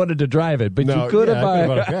wouldn't have wanted to drive it, but you could have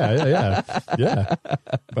bought. Yeah.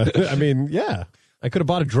 But I mean, yeah, I could have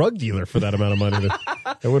bought a drug dealer for that amount of money.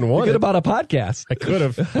 I wouldn't want. You could have bought a podcast. I could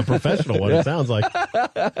have a professional one. It sounds like.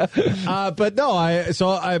 But no,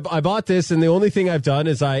 I bought this, and the only thing I've done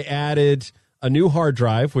is I added a new hard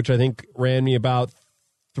drive, which I think ran me about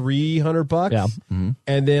 $300. Yeah. Mm-hmm.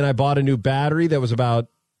 And then I bought a new battery that was about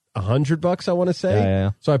 $100, I want to say.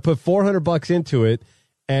 Yeah. So I put $400 into it,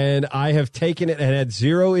 and I have taken it and had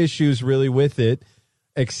zero issues really with it,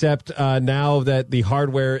 except now that the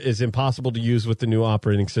hardware is impossible to use with the new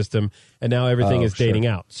operating system, and now everything is dating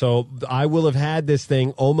out. So I will have had this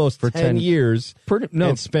thing almost for 10 years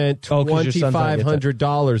and spent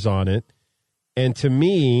 $2,500 on it. And to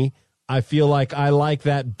me, I feel like I like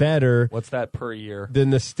that better. What's that per year? Than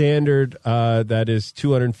the standard that is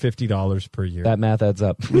 $250 per year. That math adds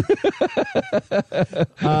up.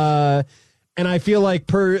 And I feel like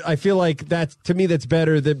that to me that's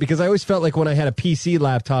better because I always felt like when I had a PC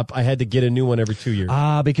laptop I had to get a new one every 2 years.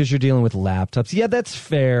 Because you're dealing with laptops. Yeah, that's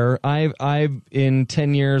fair. I've in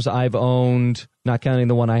 10 years I've owned, not counting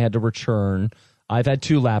the one I had to return, I've had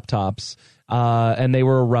 2 laptops. And they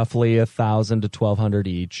were roughly $1,000 to $1,200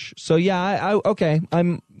 each. So yeah,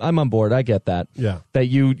 I'm on board. I get that. Yeah, that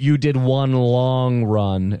you did one long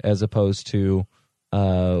run as opposed to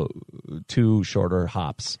 2 shorter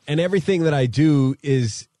hops. And everything that I do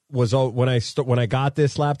was all when I got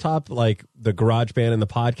this laptop, like the GarageBand and the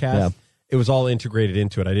podcast, it was all integrated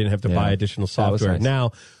into it. I didn't have to buy additional software. Nice.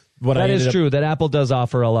 Now. That is true. That Apple does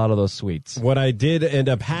offer a lot of those suites. What I did end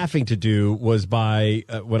up having to do was buy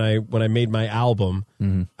when I made my album,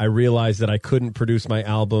 I realized that I couldn't produce my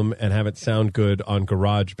album and have it sound good on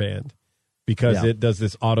GarageBand because it does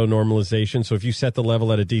this auto normalization. So if you set the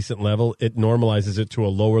level at a decent level, it normalizes it to a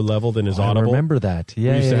lower level than is audible. I remember that.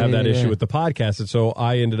 Yeah, we used to have that issue with the podcast, and so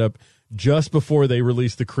I ended up. Just before they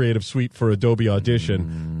released the Creative Suite for Adobe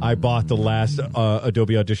Audition, I bought the last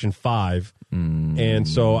Adobe Audition 5, and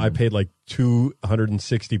so I paid like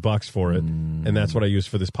 $260 for it, and that's what I use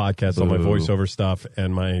for this podcast, all my voiceover stuff,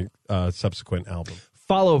 and my subsequent album.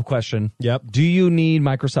 Follow-up question. Yep. Do you need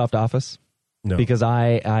Microsoft Office? No. Because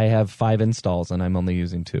I have 5 installs, and I'm only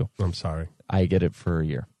using 2. I'm sorry. I get it for a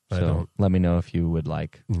year. So I don't. Let me know if you would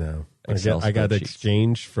like. No. Excel I got spreadsheets.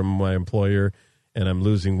 Exchange from my employer. and I'm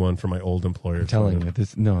losing one for my old employer. I'm telling you,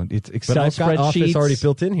 it's Excel but I've got spreadsheets. Office already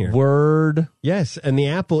built in here. Word. Yes, and the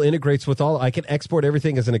Apple integrates with all. I can export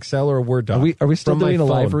everything as an Excel or a Word doc. Are we still doing a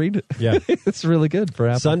live read? Yeah. It's really good for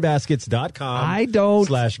Apple. Sunbaskets.com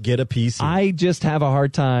 /get-a-PC. I just have a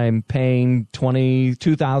hard time paying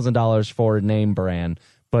 $2,000 for a name brand.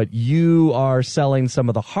 But you are selling some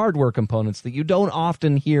of the hardware components that you don't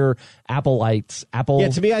often hear Appleites. Yeah,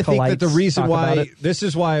 to me, I think that the reason why this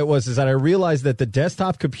is why it was is that I realized that the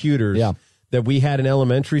desktop computers that we had in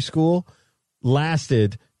elementary school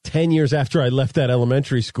lasted 10 years after I left that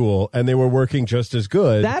elementary school, and they were working just as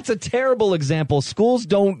good. That's a terrible example. Schools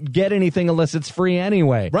don't get anything unless it's free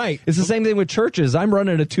anyway. Right. It's the same thing with churches. I'm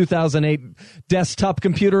running a 2008 desktop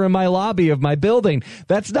computer in my lobby of my building.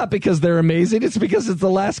 That's not because they're amazing. It's because it's the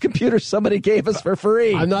last computer somebody gave us for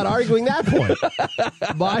free. I'm not arguing that point.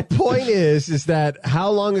 My point is that how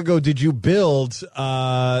long ago did you build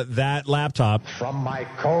that laptop? From my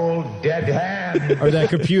cold, dead hand. Or that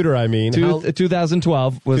computer, I mean.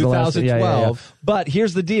 2012. Was 2012. The last, But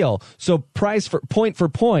here's the deal. So price for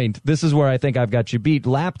point, this is where I think I've got you beat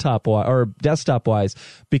laptop or desktop wise,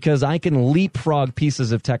 because I can leapfrog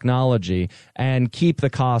pieces of technology and keep the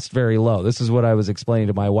cost very low. This is what I was explaining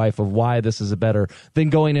to my wife of why this is better than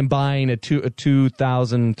going and buying a $2,000,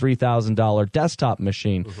 $3,000 desktop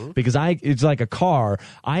machine, because it's like a car.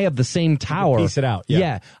 I have the same tower. Piece it out.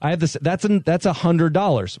 Yeah. I have this. That's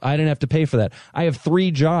 $100. I didn't have to pay for that. I have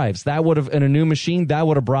 3 drives. That would have in a new machine. That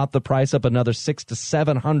would have brought the price up another $600 to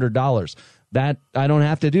 $700. That I don't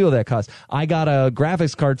have to do that cost. I got a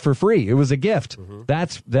graphics card for free. It was a gift.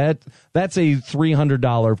 That's a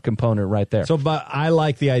 $300 component right there. So, but I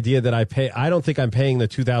like the idea that I pay. I don't think I'm paying the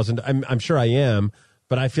 $2,000. I'm sure I am,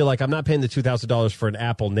 but I feel like I'm not paying the $2,000 for an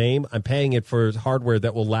Apple name. I'm paying it for hardware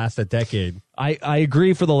that will last a decade. I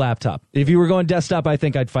agree for the laptop. If you were going desktop, I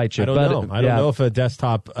think I'd fight you. I don't know. I don't know if a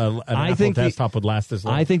desktop, Apple desktop would last as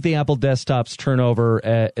long. I think the Apple desktops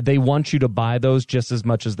turnover, they want you to buy those just as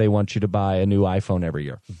much as they want you to buy a new iPhone every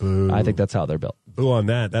year. Boo. I think that's how they're built. Boo on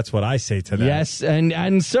that. That's what I say to that. Yes,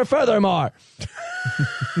 and so furthermore.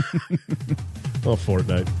 Oh,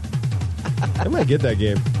 Fortnite. I might get that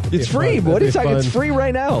game. It's free. What are you talking? It's free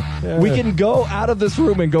right now. Yeah. We can go out of this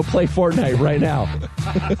room and go play Fortnite right now.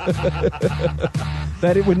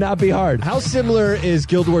 That it would not be hard. How similar is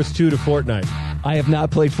Guild Wars 2 to Fortnite? I have not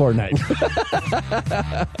played Fortnite.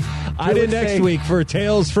 Tune in next week for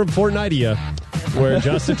Tales from Fortnitea, where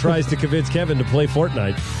Justin tries to convince Kevin to play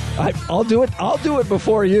Fortnite. I'll do it. I'll do it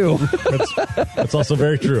before you. That's also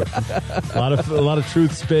very true. A lot of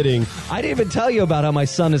truth spitting. I didn't even tell you about how my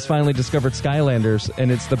son has finally discovered Skylanders,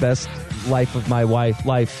 and it's the best life of my life.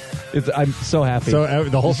 I'm so happy. So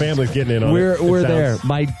the whole family's getting in on it. We're there.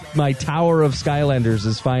 My tower of Skylanders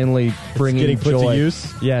is finally bringing put joy. to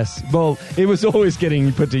use? Yes. Well, it was always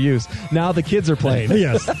getting put to use. Now the kids are playing.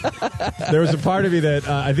 Yes. There was a part of me that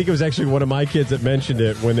I think it was actually one of my kids that mentioned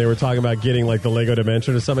it when they were talking about getting like the Lego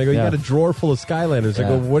Dimension or something. I go, you got a drawer full of Skylanders. I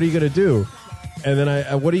go, what are you going to do? And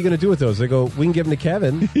then what are you going to do with those? They go, we can give them to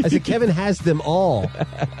Kevin. I said, Kevin has them all.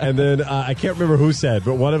 And then I can't remember who said,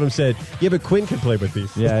 but one of them said, yeah, but Quinn can play with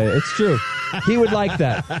these. Yeah, it's true. He would like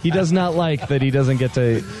that. He does not like that he doesn't get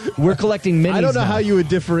to. We're collecting minis. I don't know now. how you would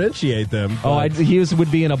differentiate them. He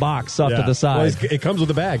would be in a box off to the side. Well, it comes with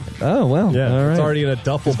a bag. Oh, well. Yeah, all right. It's already in a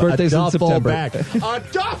duffel bag. His birthday's in September. Bag. A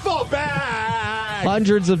duffel bag!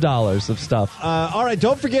 Hundreds of dollars of stuff. All right,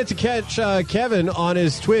 don't forget to catch Kevin on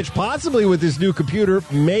his Twitch, possibly with his new computer.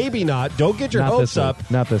 Maybe not. Don't get your hopes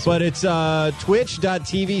up. Not this But one. it's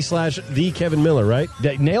twitch.tv/TheKevinMiller, right?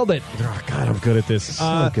 Nailed it. Oh, God, I'm good at this.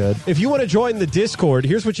 So good. If you want to join the Discord,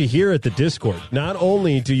 here's what you hear at the Discord. Not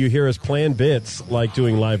only do you hear us plan bits like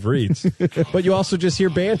doing live reads, but you also just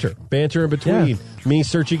hear banter in between. Yeah. Me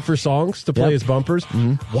searching for songs to play as bumpers.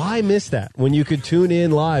 Why miss that when you could tune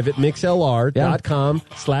in live at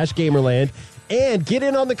mixlr.com/Gamerland and get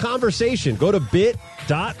in on the conversation? Go to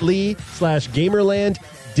bit.ly/Gamerland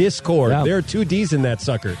Discord. Yeah. There are 2 D's in that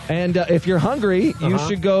sucker. And if you're hungry, you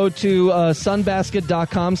should go to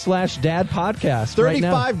sunbasket.com/Dad Podcast.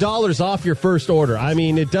 $35 off your first order. I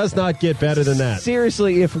mean, it does not get better than that.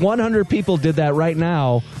 Seriously, if 100 people did that right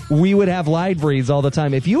now, we would have live reads all the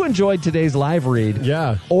time. If you enjoyed today's live read,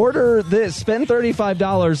 order this. Spend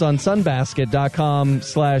 $35 on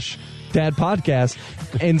sunbasket.com/Dad Podcast.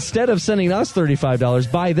 Instead of sending us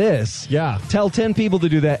 $35, buy this. Yeah. Tell 10 people to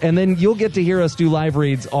do that, and then you'll get to hear us do live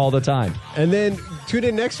reads all the time. And then tune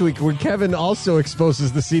in next week when Kevin also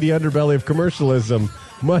exposes the seedy underbelly of commercialism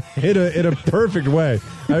in a perfect way.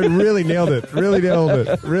 I really nailed it. Really nailed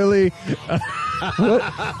it. Really. What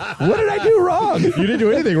did I do wrong? You didn't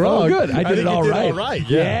do anything wrong. Oh, good. I did it all right. All right.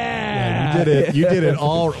 Yeah. did it. You did it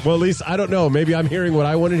all. Well, at least I don't know. Maybe I'm hearing what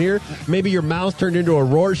I want to hear. Maybe your mouth turned into a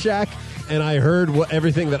Rorschach, and I heard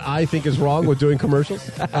everything that I think is wrong with doing commercials.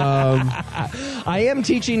 I am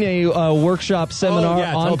teaching a workshop seminar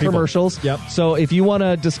on commercials. Yep. So if you want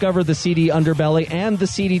to discover the seedy underbelly and the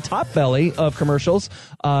seedy top belly of commercials,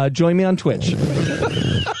 join me on Twitch.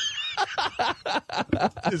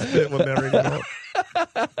 This bit will never get out.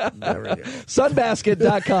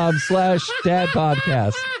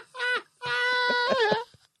 Sunbasket.com/dadpodcast.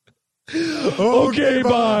 Okay,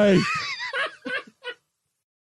 bye.